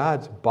about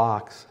God's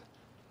box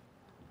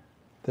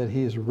that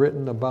He's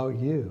written about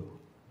you.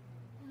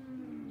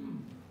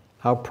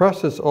 How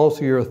precious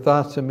also your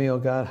thoughts to me, O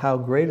God, how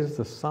great is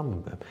the sum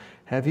of them.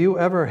 Have you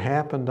ever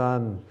happened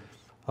on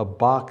a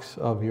box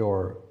of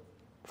your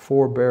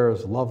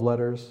forebears' love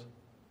letters?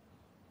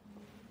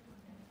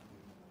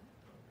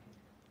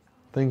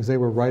 Things they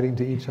were writing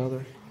to each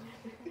other?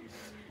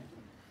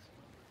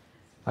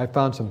 I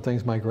found some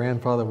things my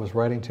grandfather was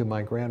writing to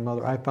my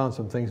grandmother. I found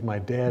some things my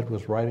dad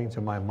was writing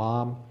to my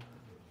mom.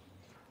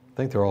 I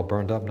think they're all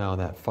burned up now in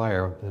that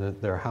fire in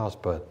their house,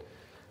 but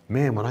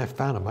man, when I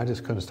found them, I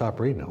just couldn't stop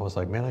reading. I was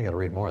like, man, I got to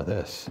read more of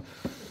this.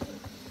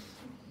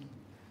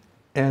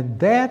 And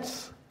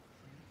that's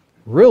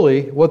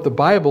really what the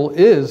Bible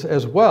is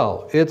as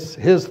well. It's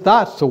His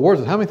thoughts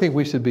towards us. How many think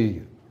we should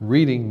be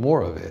reading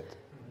more of it?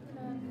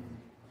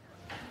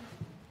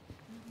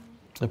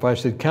 If I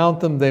should count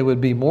them, they would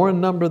be more in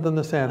number than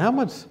the sand. How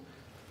much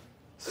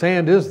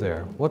sand is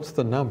there? What's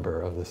the number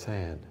of the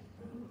sand?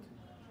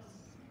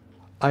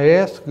 I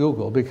asked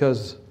Google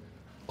because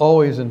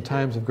always in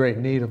times of great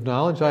need of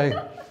knowledge,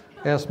 I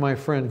asked my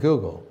friend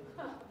Google.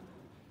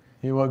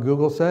 You know what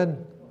Google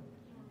said?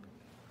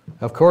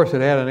 Of course,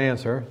 it had an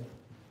answer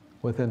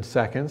within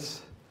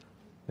seconds.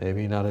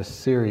 Maybe not a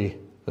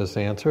serious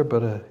answer,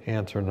 but an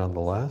answer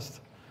nonetheless.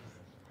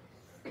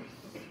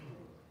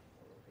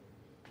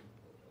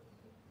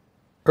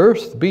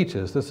 Earth's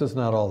beaches, this is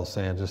not all the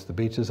sand, just the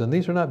beaches, and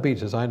these are not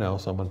beaches, I know,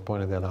 someone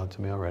pointed that out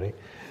to me already,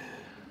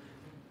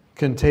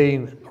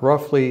 contain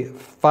roughly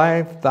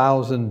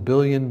 5,000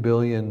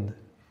 billion,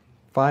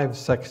 5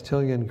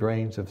 sextillion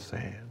grains of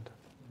sand.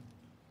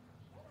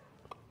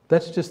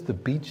 That's just the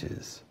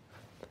beaches.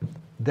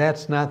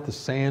 That's not the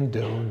sand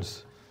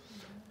dunes.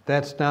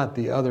 That's not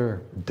the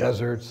other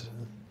deserts.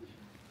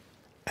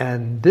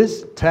 And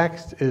this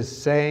text is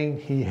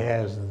saying He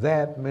has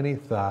that many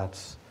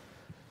thoughts.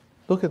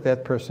 Look at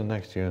that person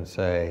next to you and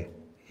say,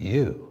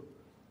 you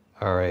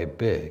are a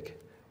big,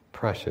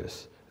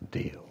 precious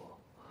deal.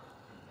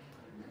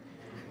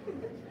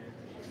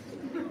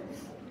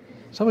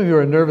 Some of you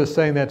are nervous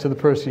saying that to the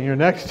person you're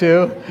next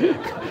to.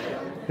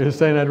 You're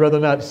saying, I'd rather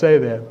not say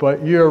that.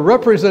 But you're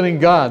representing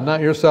God,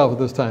 not yourself at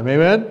this time.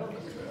 Amen?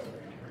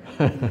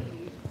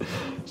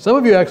 Some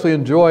of you actually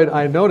enjoyed,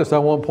 I noticed, I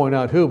won't point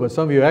out who, but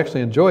some of you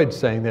actually enjoyed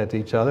saying that to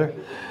each other.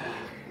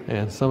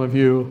 And some of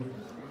you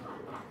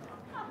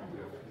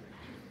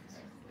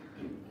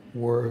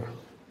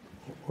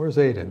where's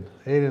Aiden?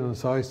 Aiden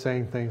is always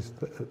saying things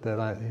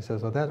he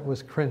says, well, that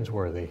was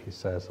cringeworthy, he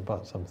says,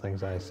 about some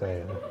things I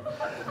say.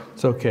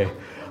 It's okay.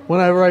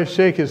 Whenever I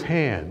shake his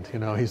hand,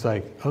 he's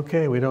like,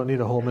 okay, we don't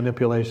need a whole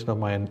manipulation of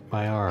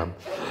my arm.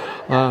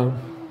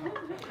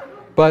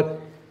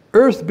 But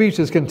Earth's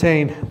beaches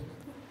contain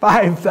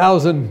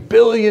 5,000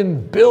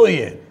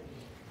 billion.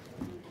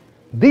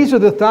 These are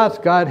the thoughts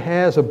God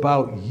has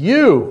about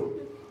you.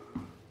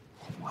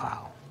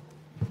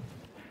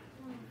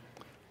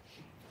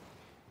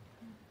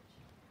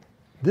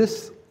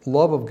 This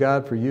love of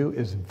God for you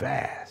is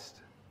vast.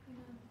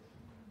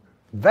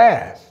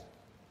 Vast.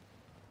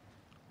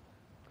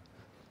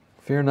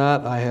 Fear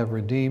not, I have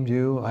redeemed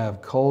you. I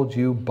have called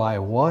you by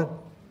what?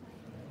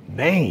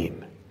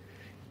 Name.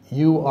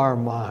 You are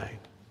mine.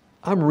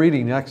 I'm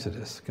reading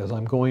Exodus because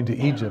I'm going to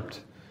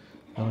Egypt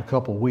in a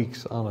couple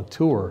weeks on a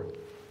tour.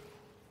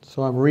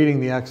 So I'm reading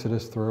the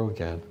Exodus through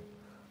again.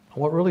 And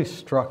what really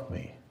struck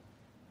me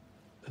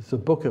is the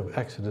book of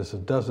Exodus.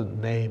 It doesn't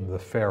name the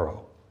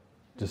Pharaoh.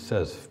 Just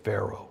says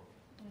Pharaoh.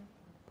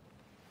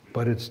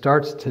 but it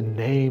starts to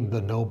name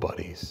the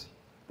nobodies.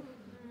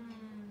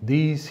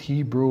 These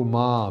Hebrew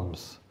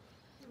moms,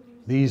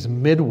 these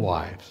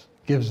midwives,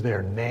 gives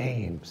their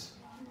names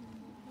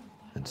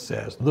and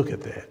says, look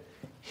at that.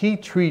 He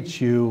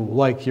treats you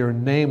like you're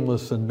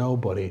nameless and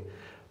nobody,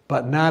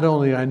 but not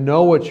only I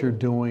know what you're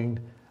doing,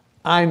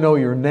 I know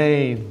your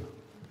name.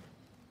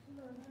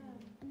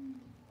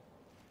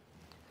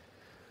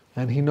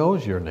 And he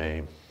knows your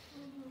name.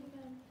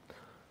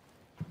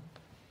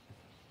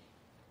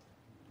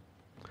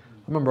 I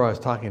remember I was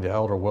talking to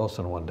Elder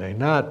Wilson one day,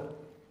 not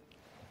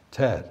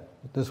Ted.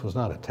 This was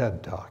not a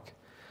TED talk.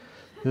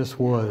 This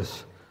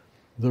was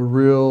the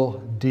real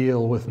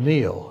deal with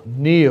Neil.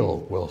 Neil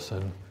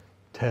Wilson,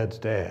 Ted's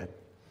dad.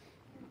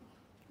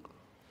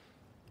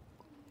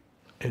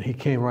 And he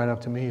came right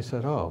up to me. He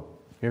said, oh,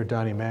 you're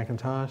Donnie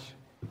Mackintosh?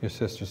 Your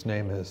sister's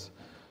name is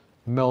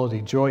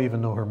Melody Joy,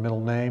 even though her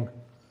middle name.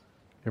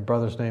 Your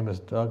brother's name is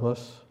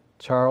Douglas.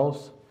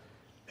 Charles?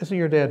 Isn't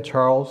your dad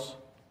Charles?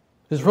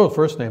 His real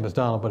first name is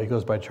Donald, but he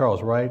goes by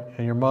Charles, right?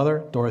 And your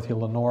mother, Dorothy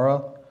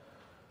Lenora?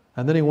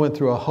 And then he went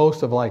through a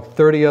host of like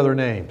 30 other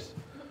names.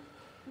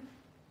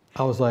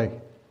 I was like,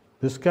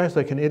 this guy's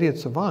like an idiot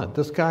savant.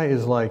 This guy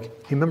is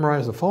like, he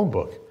memorized the phone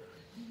book.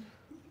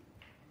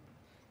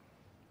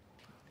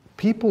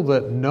 People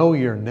that know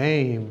your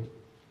name,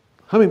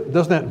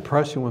 doesn't that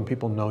impress you when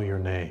people know your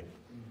name?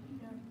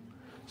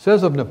 It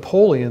says of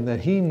Napoleon that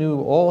he knew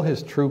all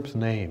his troops'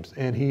 names,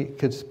 and he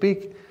could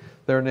speak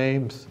their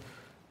names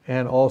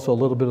and also a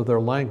little bit of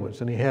their language.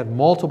 And he had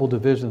multiple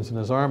divisions in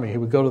his army. He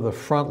would go to the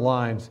front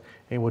lines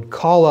and would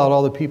call out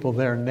all the people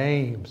their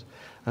names.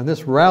 And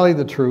this rallied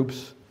the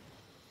troops.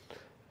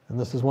 And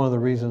this is one of the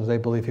reasons they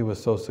believe he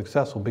was so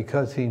successful,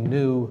 because he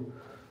knew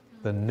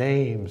the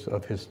names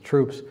of his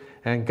troops.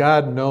 And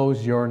God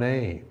knows your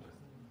name.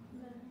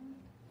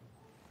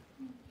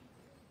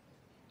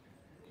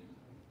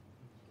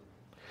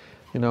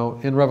 You know,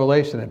 in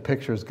Revelation, it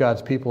pictures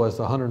God's people as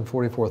the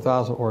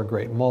 144,000 or a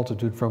great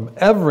multitude from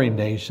every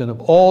nation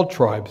of all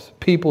tribes,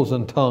 peoples,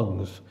 and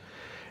tongues.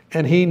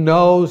 And he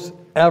knows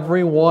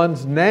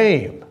everyone's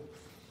name.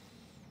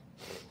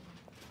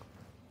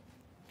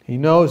 He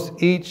knows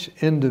each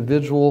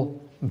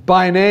individual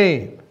by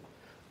name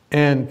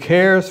and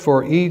cares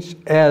for each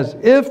as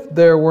if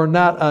there were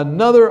not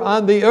another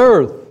on the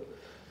earth.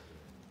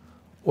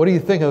 What do you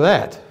think of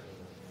that?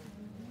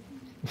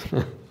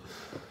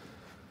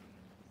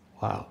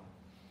 Wow.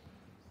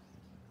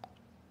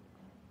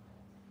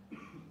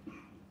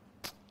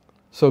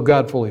 So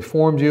God fully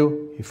formed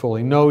you, he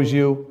fully knows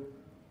you,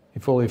 he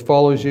fully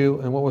follows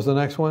you, and what was the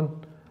next one?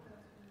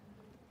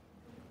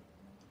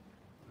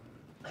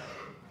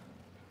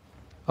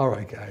 All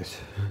right, guys.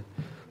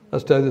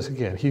 Let's do this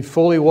again. He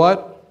fully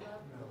what?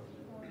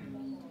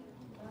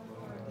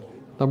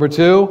 Number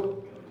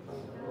 2?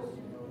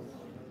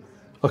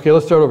 Okay,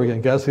 let's start over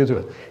again, guys. Let's do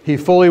it. He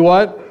fully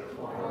what?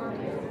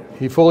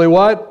 He fully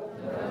what?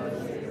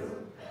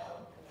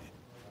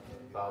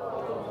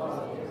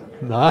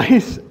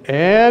 Nice.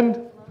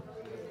 And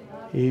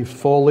he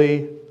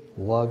fully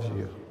loves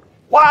you.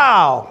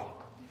 Wow!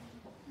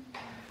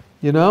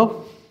 You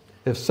know,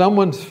 if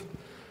someone's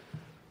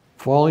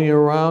following you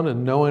around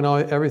and knowing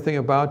everything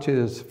about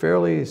you, it's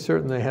fairly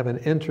certain they have an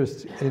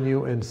interest in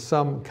you in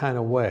some kind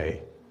of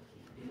way.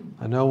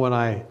 I know when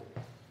I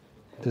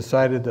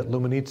decided that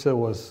Lumenitsa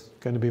was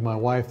going to be my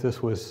wife,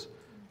 this was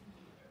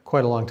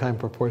quite a long time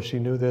before she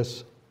knew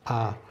this.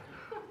 I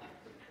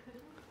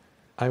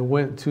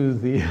went to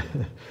the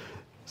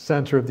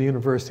center of the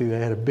university. They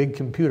had a big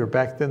computer.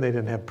 Back then they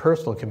didn't have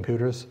personal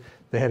computers.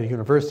 They had a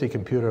university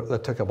computer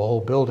that took up a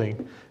whole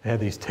building. They had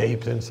these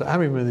tapes and stuff. I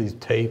remember these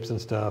tapes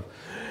and stuff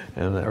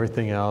and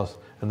everything else.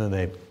 And then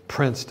they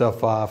print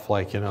stuff off,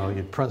 like, you know,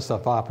 you'd print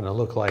stuff off and it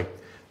looked like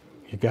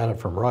you got it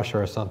from Russia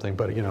or something.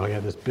 But, you know, you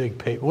had this big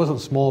paper. It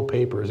wasn't small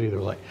papers either,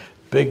 like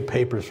big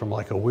papers from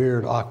like a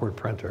weird, awkward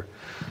printer.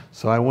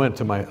 So I went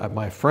to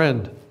my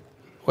friend.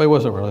 Well, he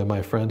wasn't really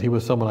my friend. He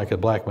was someone I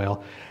could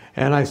blackmail.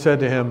 And I said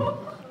to him,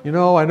 you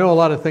know, I know a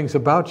lot of things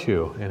about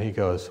you. And he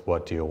goes,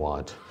 what do you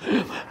want?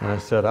 And I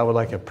said, I would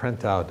like a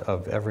printout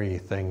of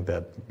everything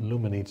that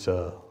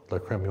Lumenitsa La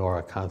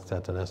Cremiora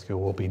Constantinescu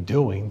will be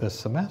doing this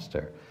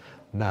semester.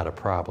 Not a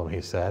problem,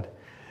 he said.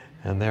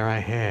 And there I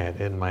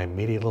had, in my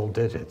meaty little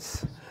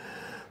digits,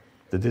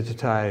 the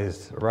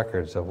digitized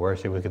records of where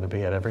she was going to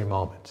be at every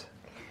moment.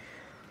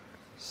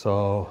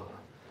 So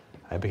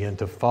I began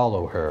to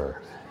follow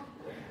her.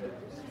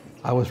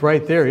 I was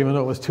right there, even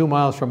though it was 2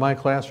 miles from my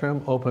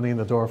classroom, opening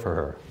the door for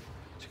her.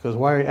 She goes,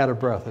 why are you out of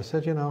breath? I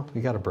said, you know,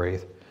 you got to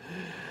breathe.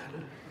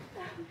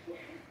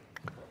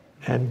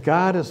 And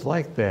God is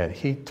like that.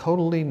 He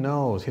totally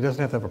knows. He doesn't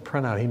have to have a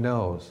printout. He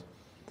knows.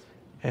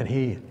 And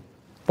he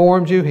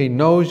formed you, he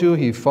knows you,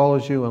 he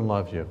follows you, and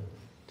loves you.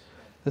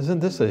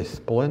 Isn't this a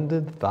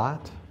splendid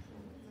thought?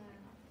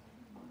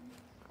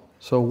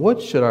 So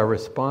what should our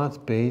response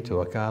be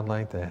to a God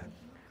like that?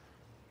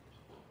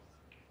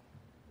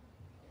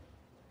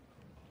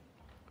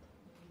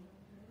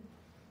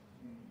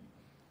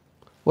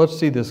 Let's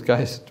see this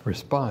guy's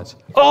response.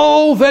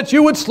 Oh, that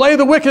you would slay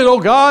the wicked, oh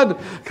God.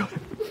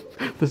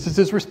 This is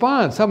his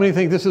response. How many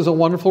think this is a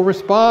wonderful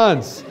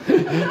response?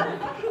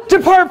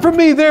 Depart from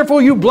me,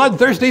 therefore, you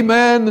bloodthirsty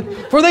men,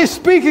 for they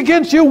speak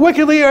against you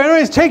wickedly, your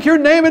enemies take your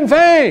name in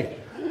vain.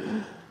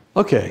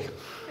 Okay.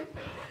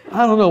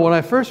 I don't know. When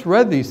I first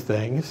read these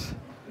things,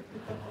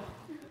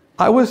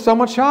 I was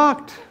somewhat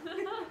shocked.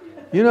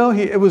 You know,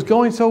 it was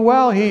going so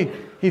well. He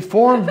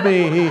formed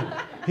me.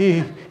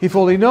 He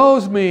fully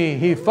knows me.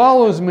 He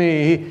follows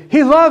me.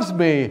 He loves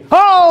me.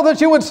 Oh, that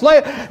you would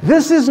slay.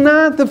 This is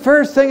not the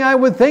first thing I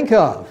would think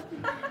of.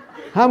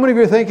 How many of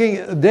you are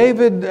thinking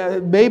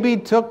David maybe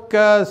took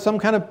some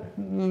kind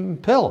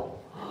of pill?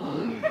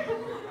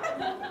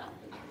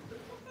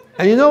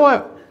 And you know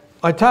what?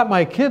 I taught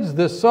my kids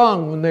this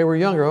song when they were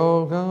younger.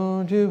 Oh,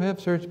 God, you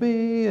have searched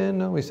me.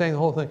 And we sang the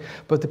whole thing.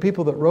 But the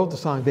people that wrote the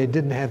song, they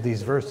didn't have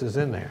these verses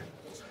in there.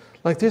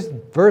 Like there's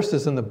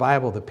verses in the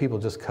Bible that people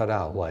just cut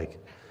out, like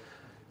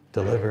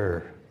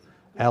deliver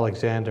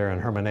Alexander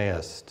and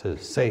Hymenaeus to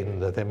Satan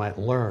that they might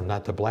learn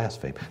not to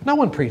blaspheme. No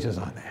one preaches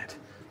on that,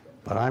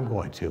 but I'm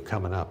going to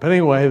coming up.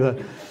 Anyway,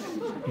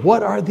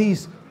 what are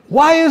these?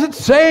 Why is it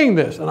saying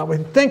this? And I was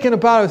thinking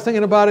about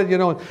it, you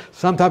know,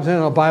 sometimes in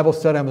a Bible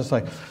study, I'm just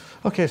like,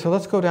 okay, so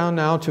let's go down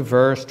now to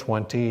verse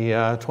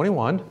 21,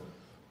 and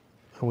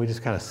we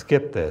just kind of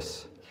skip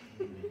this.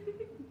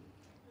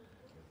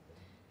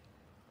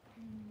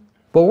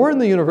 But we're in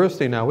the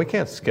university now. We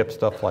can't skip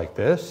stuff like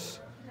this.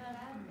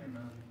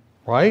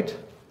 Right?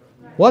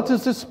 What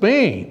does this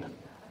mean?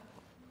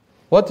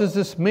 What does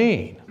this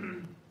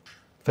mean?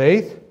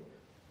 Faith?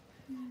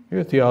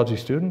 You're a theology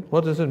student.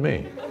 What does it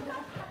mean?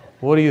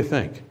 What do you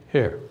think?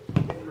 Here.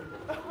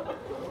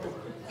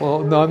 Well,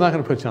 no, I'm not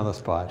going to put you on the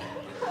spot.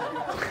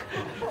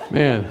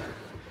 Man,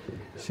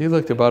 she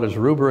looked about as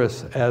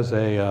ruberous as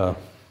a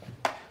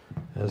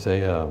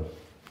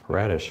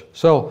radish.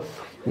 So,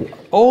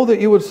 oh, that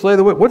you would slay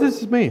the wicked. What does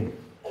this mean?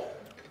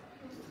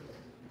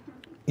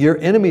 Your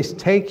enemies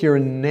take your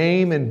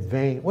name in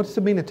vain. What does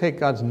it mean to take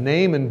God's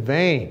name in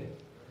vain?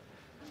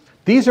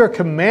 These are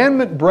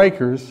commandment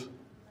breakers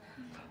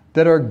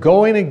that are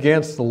going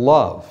against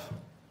love,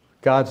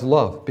 God's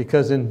love.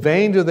 Because in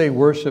vain do they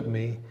worship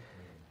me,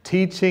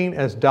 teaching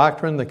as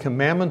doctrine the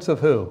commandments of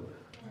who?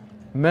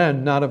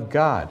 Men, not of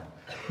God.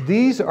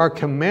 These are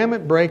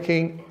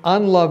commandment-breaking,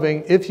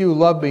 unloving, if you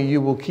love me,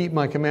 you will keep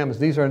my commandments.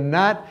 These are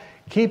not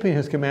keeping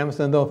his commandments,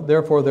 and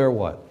therefore they're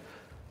what?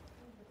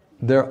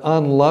 They're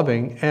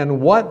unloving.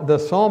 And what the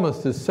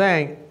psalmist is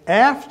saying,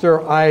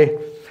 after I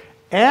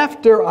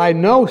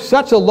know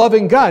such a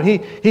loving God,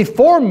 he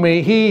formed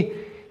me,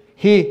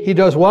 he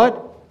does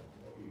what?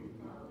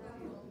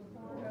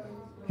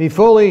 He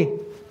fully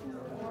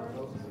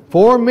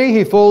formed me,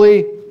 he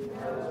fully,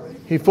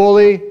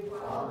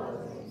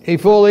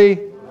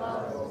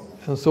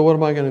 and so what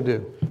am I going to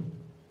do?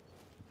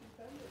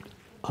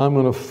 I'm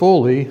going to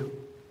fully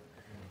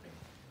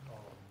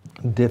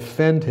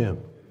defend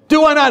him.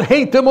 Do I not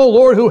hate them, O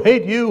Lord, who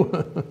hate you?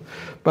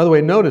 By the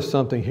way, notice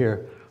something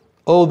here.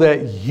 Oh,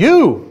 that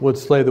you would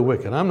slay the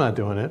wicked. I'm not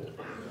doing it.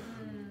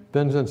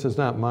 Vengeance is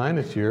not mine,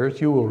 it's yours.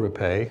 You will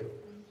repay.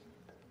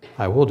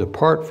 I will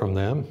depart from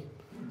them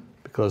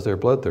because they're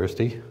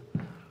bloodthirsty.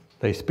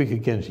 They speak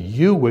against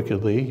you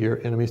wickedly. Your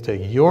enemies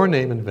take your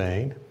name in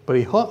vain. But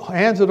he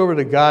hands it over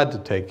to God to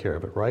take care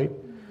of it, right?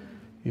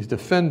 He's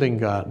defending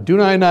God. Do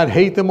I not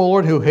hate them, O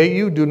Lord, who hate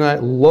you? Do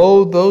not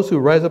loathe those who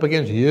rise up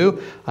against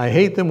you. I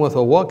hate them with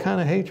a what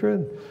kind of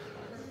hatred?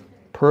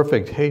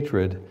 Perfect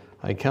hatred.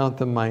 I count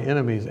them my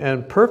enemies.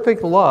 And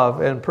perfect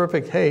love and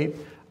perfect hate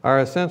are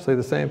essentially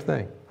the same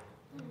thing.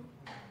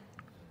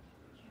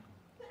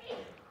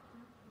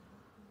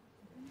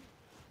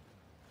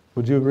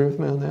 Would you agree with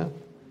me on that?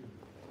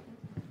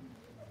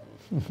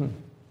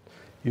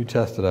 You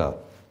test it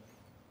out.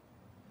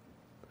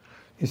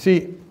 You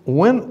see,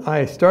 when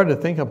I started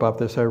to think about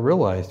this, I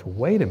realized,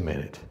 wait a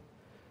minute.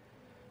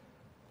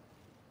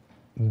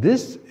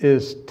 This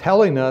is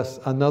telling us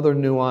another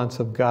nuance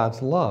of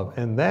God's love,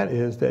 and that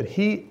is that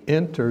he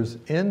enters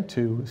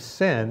into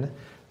sin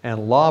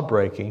and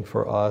law-breaking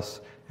for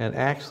us and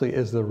actually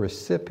is the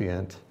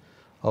recipient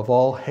of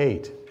all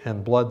hate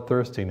and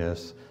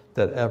bloodthirstiness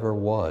that ever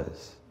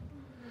was.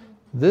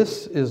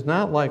 This is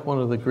not like one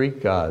of the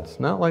Greek gods,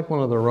 not like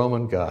one of the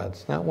Roman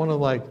gods, not one of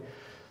like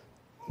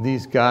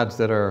these gods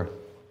that are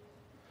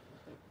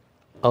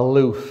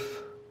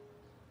aloof.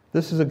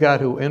 This is a God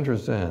who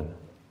enters in.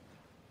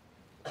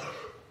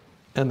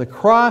 And the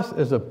cross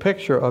is a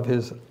picture of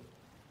his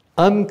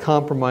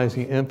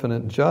uncompromising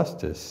infinite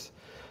justice.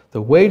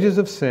 The wages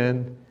of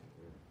sin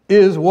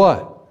is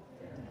what?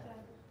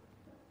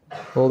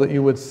 Well, that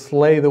you would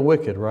slay the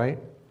wicked, right?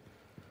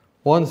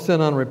 One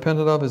sin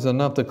unrepented of is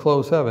enough to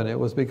close heaven. It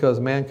was because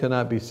man could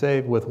not be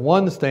saved with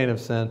one stain of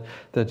sin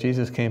that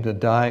Jesus came to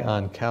die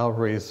on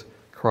Calvary's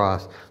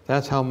cross.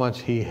 That's how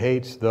much he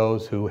hates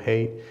those who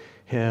hate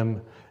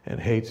him and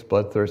hates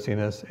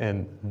bloodthirstiness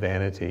and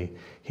vanity.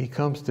 He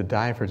comes to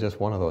die for just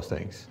one of those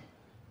things.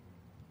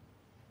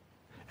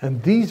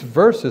 And these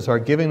verses are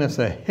giving us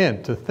a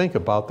hint to think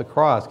about the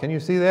cross. Can you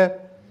see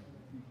that?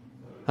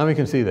 How many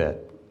can see that?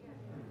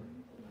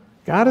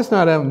 God is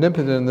not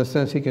omnipotent in the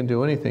sense he can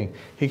do anything.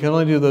 He can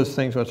only do those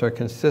things which are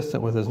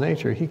consistent with his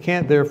nature. He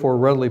can't therefore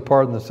readily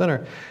pardon the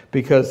sinner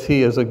because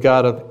he is a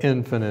God of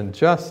infinite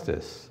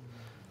justice.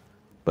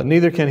 But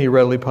neither can he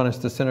readily punish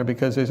the sinner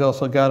because he's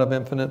also a God of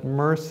infinite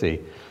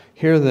mercy.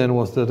 Here then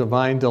was the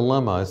divine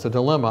dilemma. It's a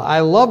dilemma. I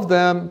love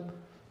them,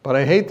 but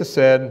I hate the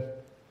sin.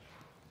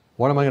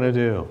 What am I going to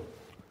do?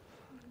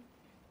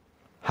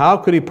 How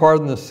could he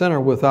pardon the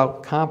sinner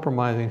without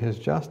compromising his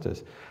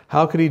justice?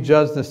 How could he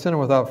judge the sinner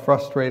without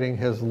frustrating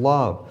his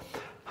love?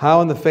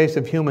 How in the face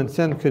of human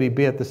sin could he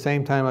be at the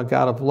same time a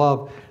God of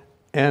love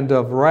and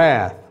of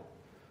wrath?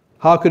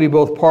 How could he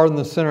both pardon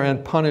the sinner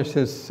and punish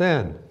his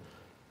sin?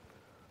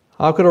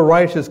 How could a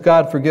righteous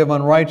God forgive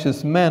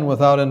unrighteous men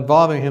without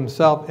involving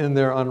himself in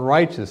their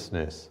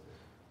unrighteousness?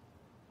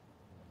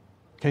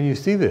 Can you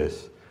see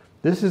this?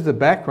 This is the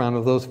background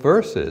of those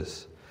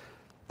verses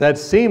that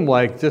seem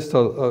like just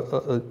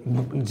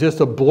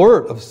a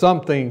blurt of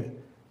something,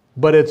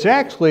 but it's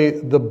actually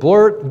the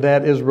blurt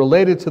that is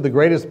related to the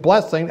greatest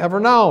blessing ever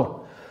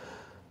known.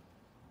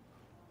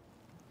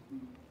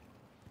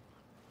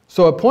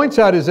 So it points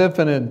out his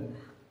infinite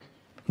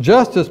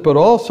justice, but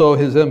also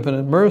his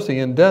infinite mercy.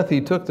 In death,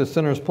 he took the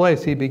sinner's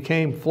place. He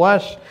became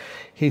flesh.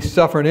 He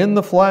suffered in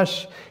the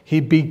flesh.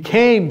 He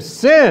became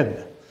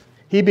sin.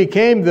 He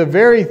became the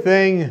very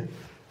thing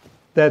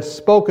that's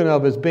spoken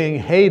of as being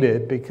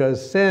hated,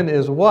 because sin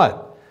is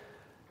what?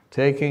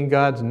 Taking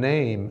God's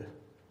name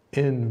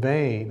in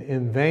vain.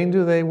 In vain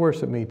do they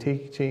worship me,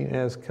 teaching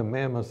as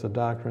commandments the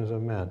doctrines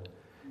of men.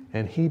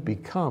 And he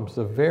becomes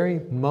the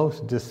very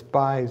most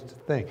despised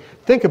thing.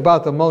 Think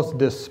about the most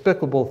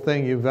despicable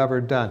thing you've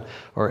ever done,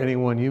 or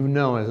anyone you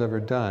know has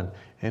ever done.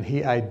 And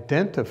he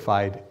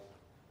identified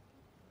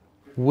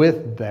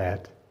with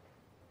that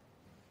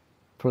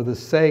for the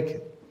sake,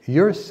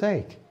 your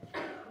sake.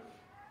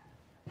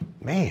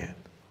 Man.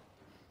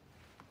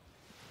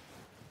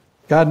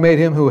 God made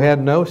him who had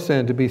no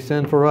sin to be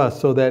sin for us,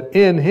 so that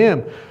in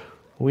him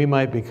we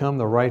might become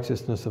the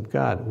righteousness of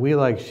God. We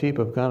like sheep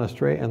have gone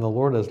astray, and the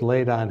Lord has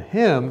laid on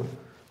him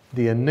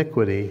the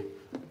iniquity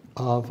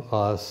of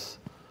us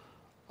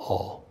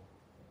all.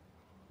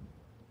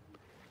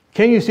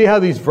 Can you see how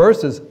these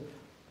verses,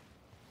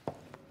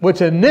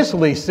 which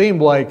initially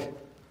seemed like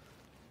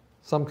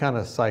some kind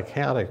of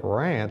psychotic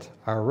rant,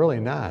 are really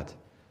not?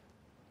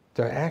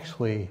 They're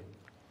actually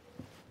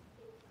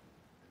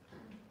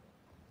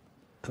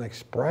an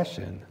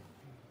expression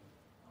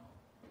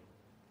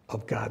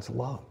of God's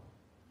love.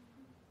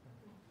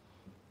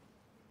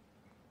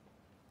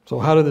 So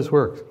how did this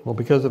work? Well,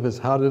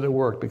 how did it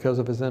work? Because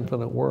of his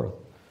infinite worth.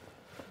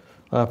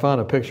 I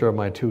found a picture of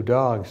my two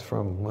dogs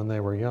from when they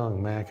were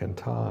young,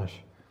 Mackintosh,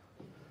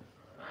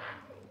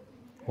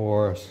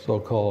 or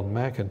so-called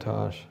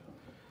Mackintosh,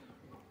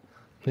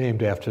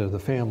 named after the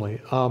family.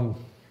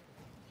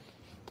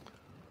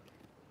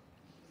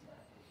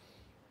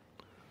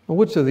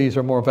 Which of these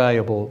are more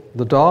valuable,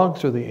 the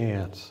dogs or the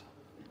ants?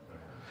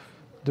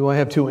 Do I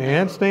have two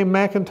ants named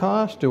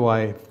Mackintosh? Do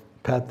I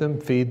pet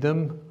them, feed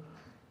them?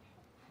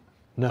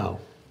 No.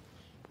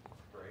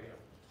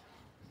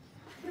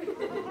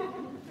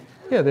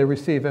 Yeah, they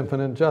receive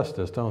infinite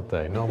justice, don't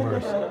they? No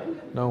mercy.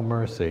 No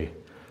mercy.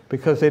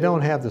 Because they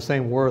don't have the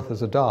same worth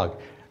as a dog.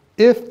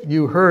 If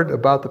you heard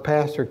about the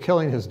pastor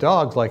killing his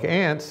dogs like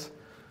ants,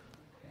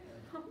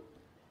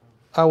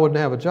 I wouldn't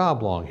have a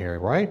job long here,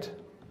 right?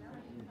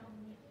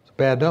 It's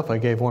bad enough I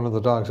gave one of the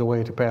dogs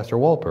away to Pastor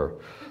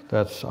Wolper.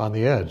 That's on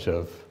the edge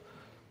of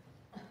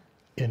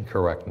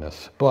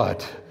incorrectness.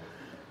 But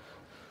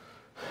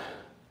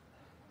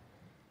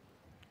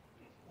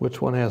which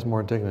one has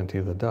more dignity,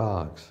 the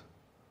dogs?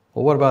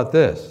 Well, what about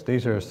this?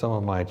 These are some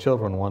of my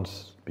children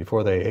once,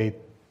 before they ate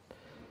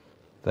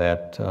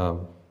that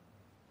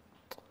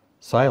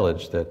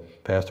silage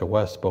that Pastor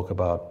West spoke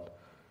about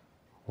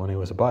when he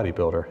was a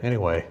bodybuilder.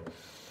 Anyway,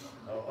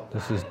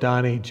 this is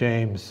Donnie,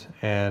 James,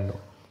 and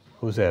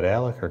who's that,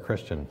 Alec or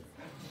Christian?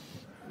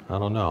 I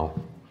don't know.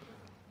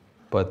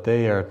 But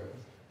they are...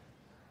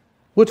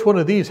 Which one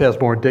of these has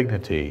more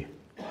dignity?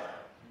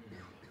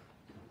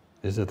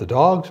 Is it the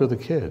dogs or the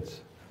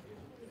kids?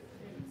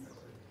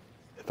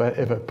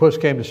 If a push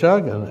came to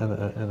shove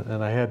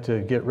and I had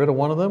to get rid of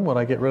one of them, would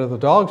I get rid of the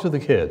dogs or the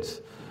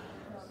kids?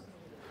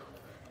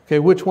 Okay,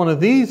 which one of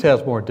these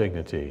has more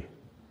dignity?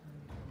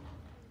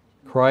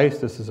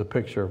 Christ, this is a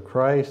picture of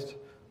Christ,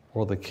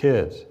 or the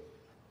kids?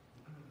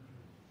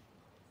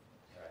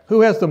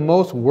 Who has the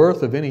most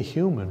worth of any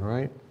human,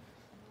 right?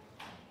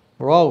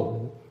 We're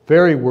all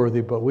very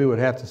worthy, but we would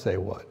have to say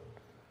what?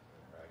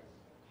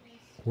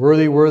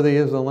 Worthy, worthy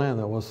is the Lamb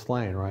that was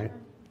slain, right?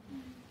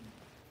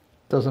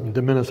 Doesn't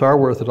diminish our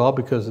worth at all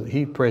because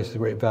he places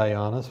great value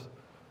on us.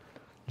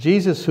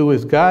 Jesus, who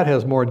is God,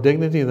 has more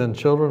dignity than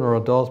children or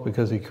adults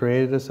because he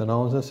created us and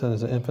owns us and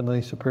is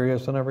infinitely superior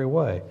to us in every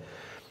way.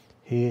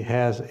 He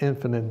has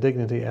infinite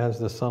dignity as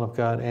the Son of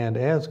God and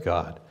as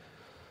God.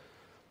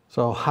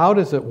 So how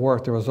does it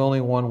work? There was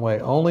only one way.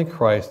 Only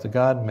Christ, the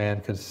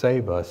God-man, could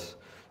save us.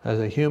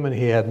 As a human,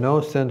 he had no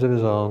sins of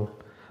his own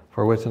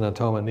for which an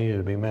atonement needed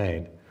to be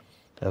made.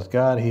 As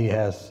God, he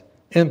has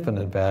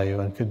infinite value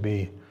and could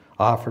be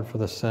offered for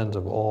the sins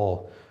of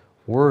all.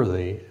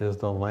 Worthy is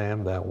the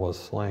Lamb that was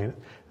slain.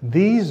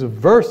 These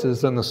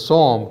verses in the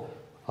Psalm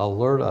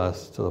alert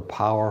us to the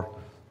power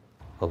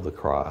of the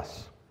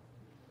cross.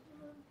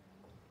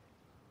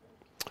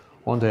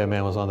 One day a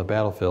man was on the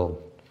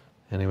battlefield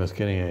and he was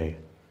getting a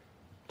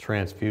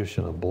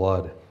transfusion of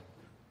blood.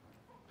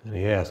 And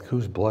he asked,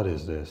 whose blood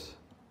is this?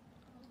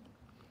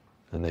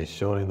 And they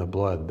showed him the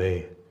blood.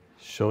 They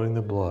showed him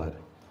the blood.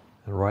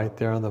 And right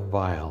there on the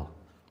vial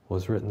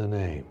was written the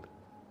name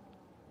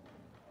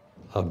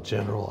of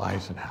General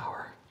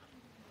Eisenhower.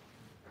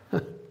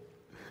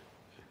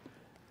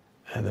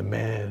 And the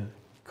man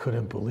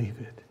couldn't believe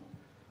it.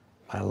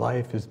 My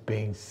life is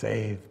being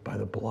saved by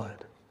the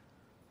blood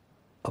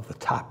of the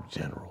top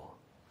general.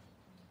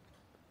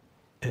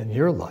 And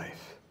your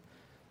life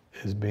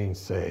is being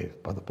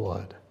saved by the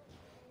blood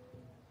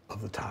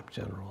of the top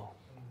general.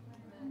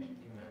 Amen.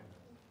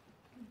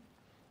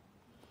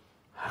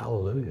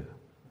 Hallelujah.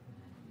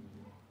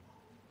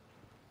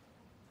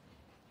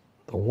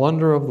 The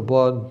wonder of the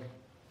blood,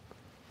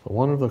 the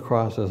wonder of the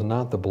cross is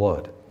not the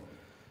blood.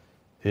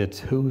 It's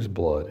whose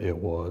blood it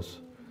was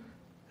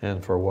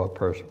and for what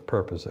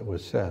purpose it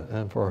was shed.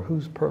 And for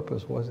whose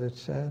purpose was it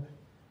shed?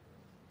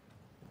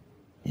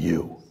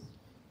 You.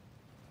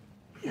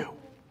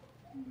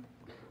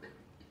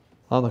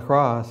 On the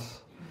cross,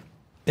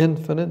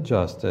 infinite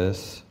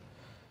justice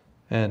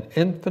and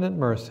infinite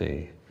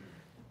mercy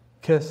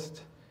kissed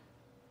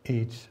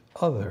each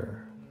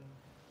other.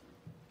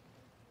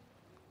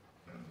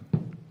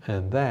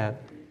 And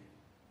that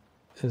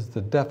is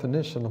the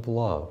definition of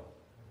love,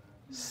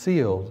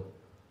 sealed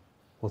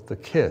with the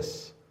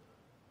kiss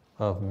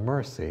of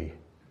mercy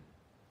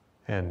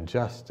and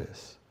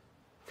justice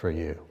for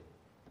you.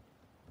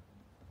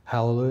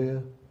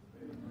 Hallelujah.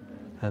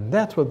 And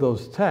that's what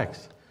those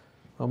texts,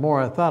 the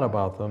more I thought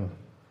about them,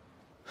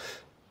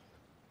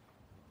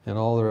 in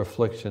all their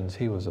afflictions,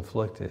 he was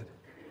afflicted.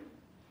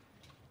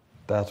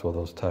 That's what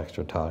those texts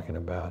are talking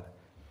about.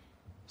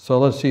 So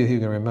let's see if you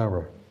can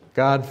remember.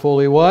 God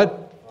fully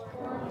what?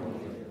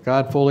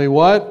 God fully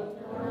what?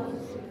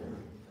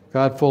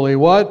 God fully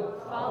what?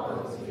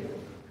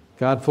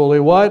 God fully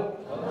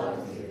what?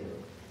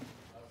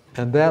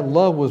 And that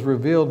love was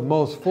revealed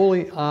most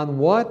fully on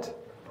what?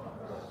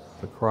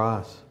 The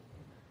cross.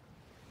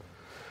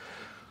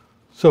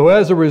 So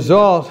as a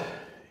result,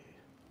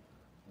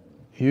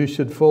 you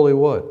should fully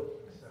what?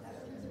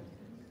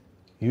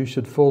 You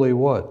should fully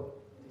what?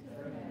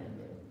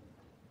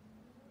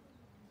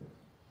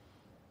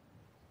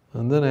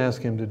 And then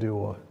ask him to do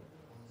what?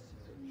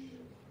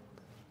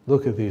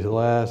 Look at these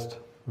last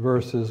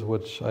verses,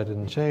 which I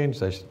didn't change.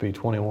 They should be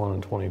 21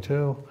 and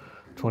 22,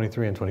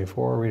 23 and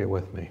 24. Read it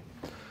with me.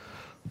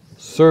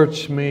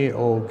 Search me,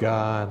 O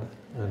God,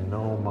 and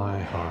know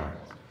my heart.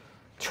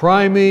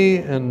 Try me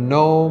and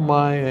know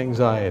my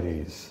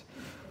anxieties.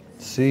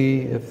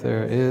 See if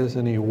there is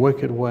any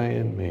wicked way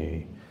in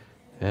me,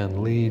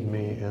 and lead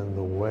me in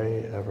the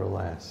way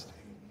everlasting.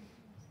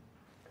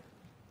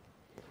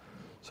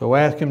 So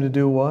ask him to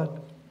do what?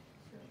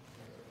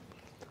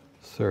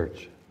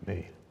 Search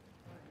me.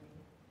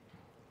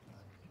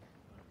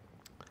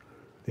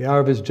 The hour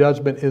of his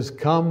judgment is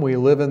come. We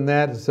live in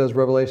that. It says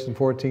Revelation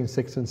 14,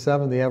 6 and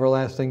 7, the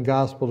everlasting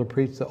gospel to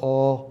preach to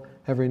all,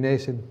 every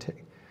nation,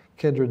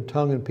 kindred,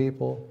 tongue, and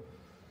people.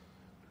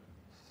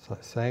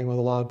 Saying with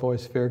a loud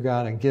voice, fear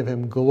God and give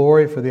him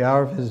glory, for the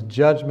hour of his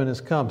judgment is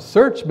come.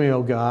 Search me,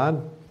 O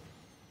God.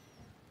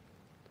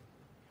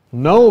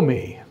 Know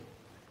me.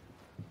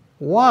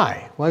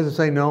 Why? Why does it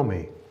say know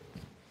me?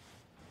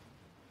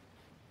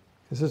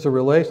 This is a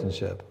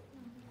relationship.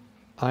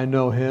 I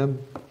know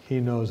him,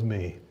 he knows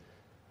me.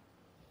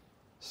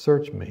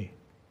 Search me,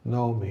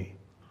 know me,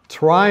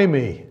 try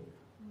me.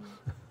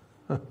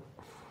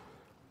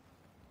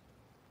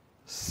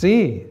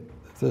 See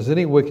if there's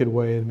any wicked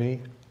way in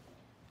me.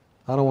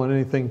 I don't want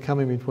anything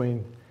coming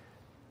between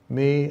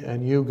me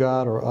and you,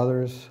 God, or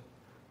others.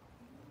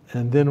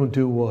 And then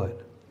do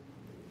what?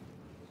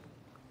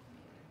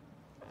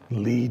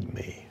 Lead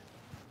me.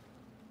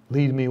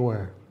 Lead me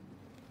where?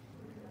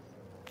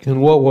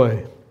 In what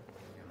way?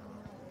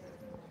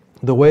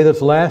 The way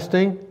that's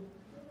lasting?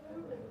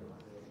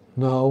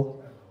 No.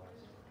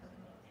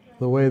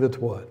 The way that's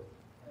what?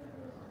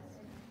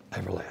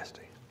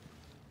 Everlasting.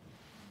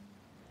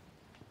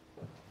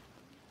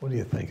 What do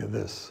you think of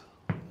this?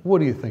 What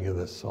do you think of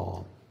this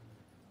psalm?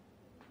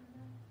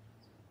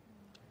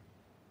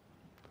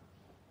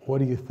 What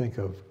do you think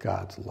of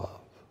God's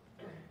love?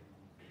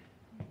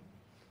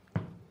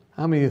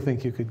 How many of you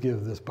think you could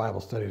give this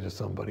Bible study to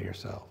somebody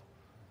yourself?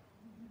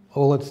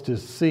 Oh, let's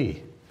just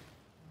see.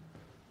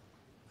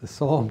 The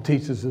psalm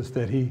teaches us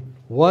that he,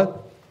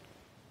 what?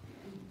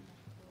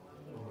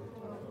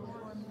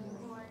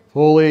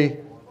 Fully.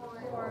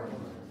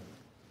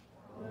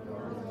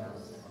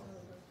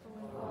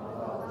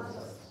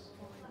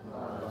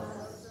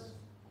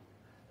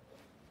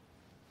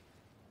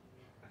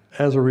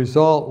 As a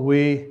result,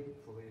 we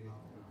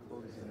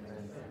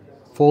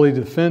fully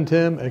defend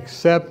him,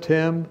 accept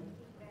him.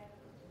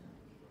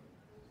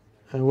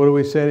 And what do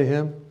we say to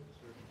him?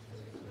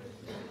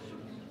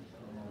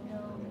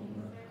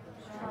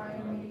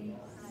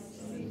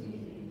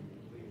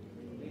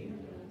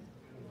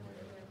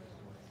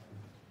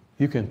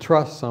 You can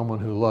trust someone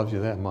who loves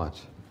you that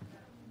much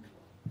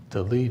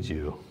to lead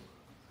you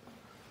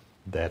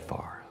that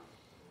far.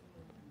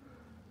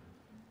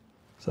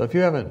 So if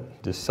you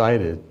haven't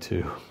decided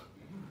to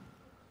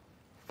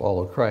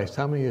follow Christ,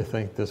 how many of you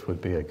think this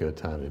would be a good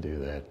time to do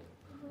that?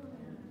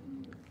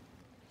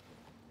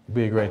 It'd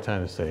be a great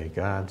time to say,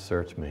 God,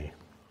 search me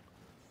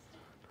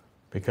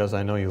because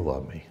I know you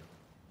love me.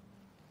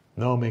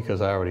 Know me because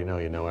I already know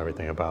you know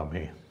everything about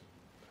me.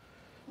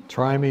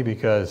 Try me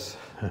because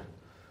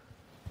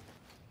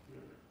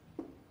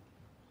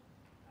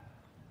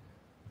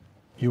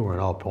you were in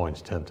all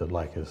points tempted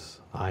like as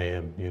I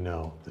am, you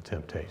know the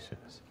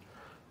temptations.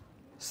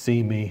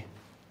 See me,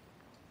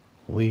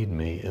 lead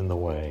me in the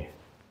way.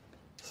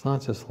 It's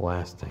not just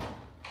lasting,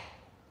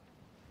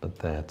 but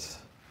that's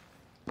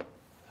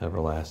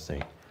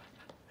everlasting.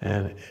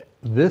 And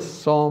this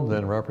psalm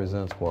then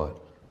represents what?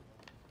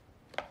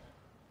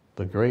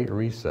 The great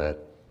reset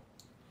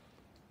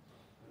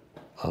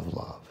of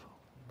love.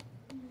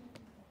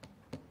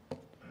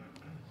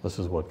 This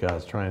is what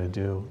God's trying to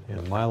do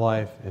in my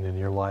life and in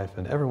your life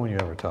and everyone you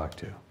ever talk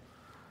to.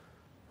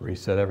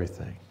 Reset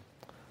everything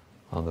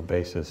on the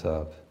basis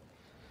of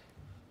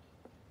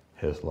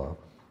His love.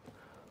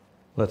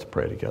 Let's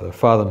pray together.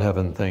 Father in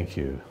heaven, thank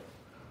you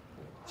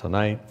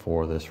tonight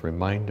for this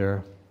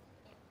reminder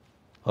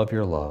of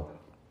your love.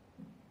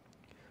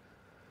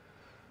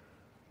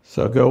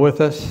 So go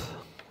with us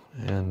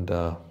and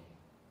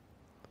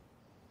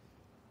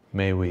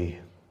may we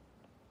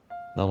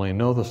not only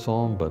know the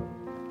psalm, but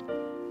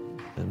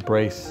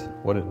embrace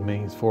what it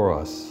means for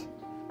us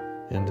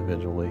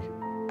individually,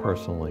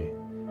 personally.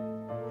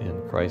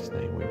 In Christ's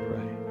name we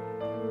pray.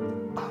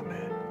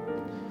 Amen.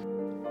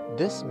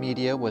 This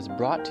media was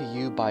brought to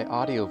you by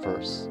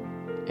Audioverse,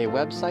 a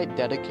website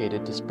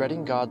dedicated to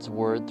spreading God's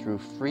Word through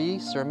free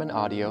sermon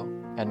audio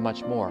and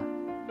much more.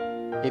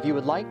 If you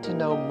would like to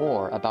know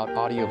more about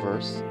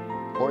Audioverse,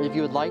 or if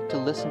you would like to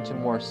listen to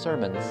more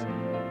sermons,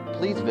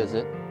 please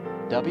visit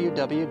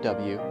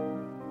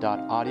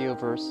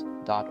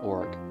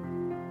www.audioverse.org.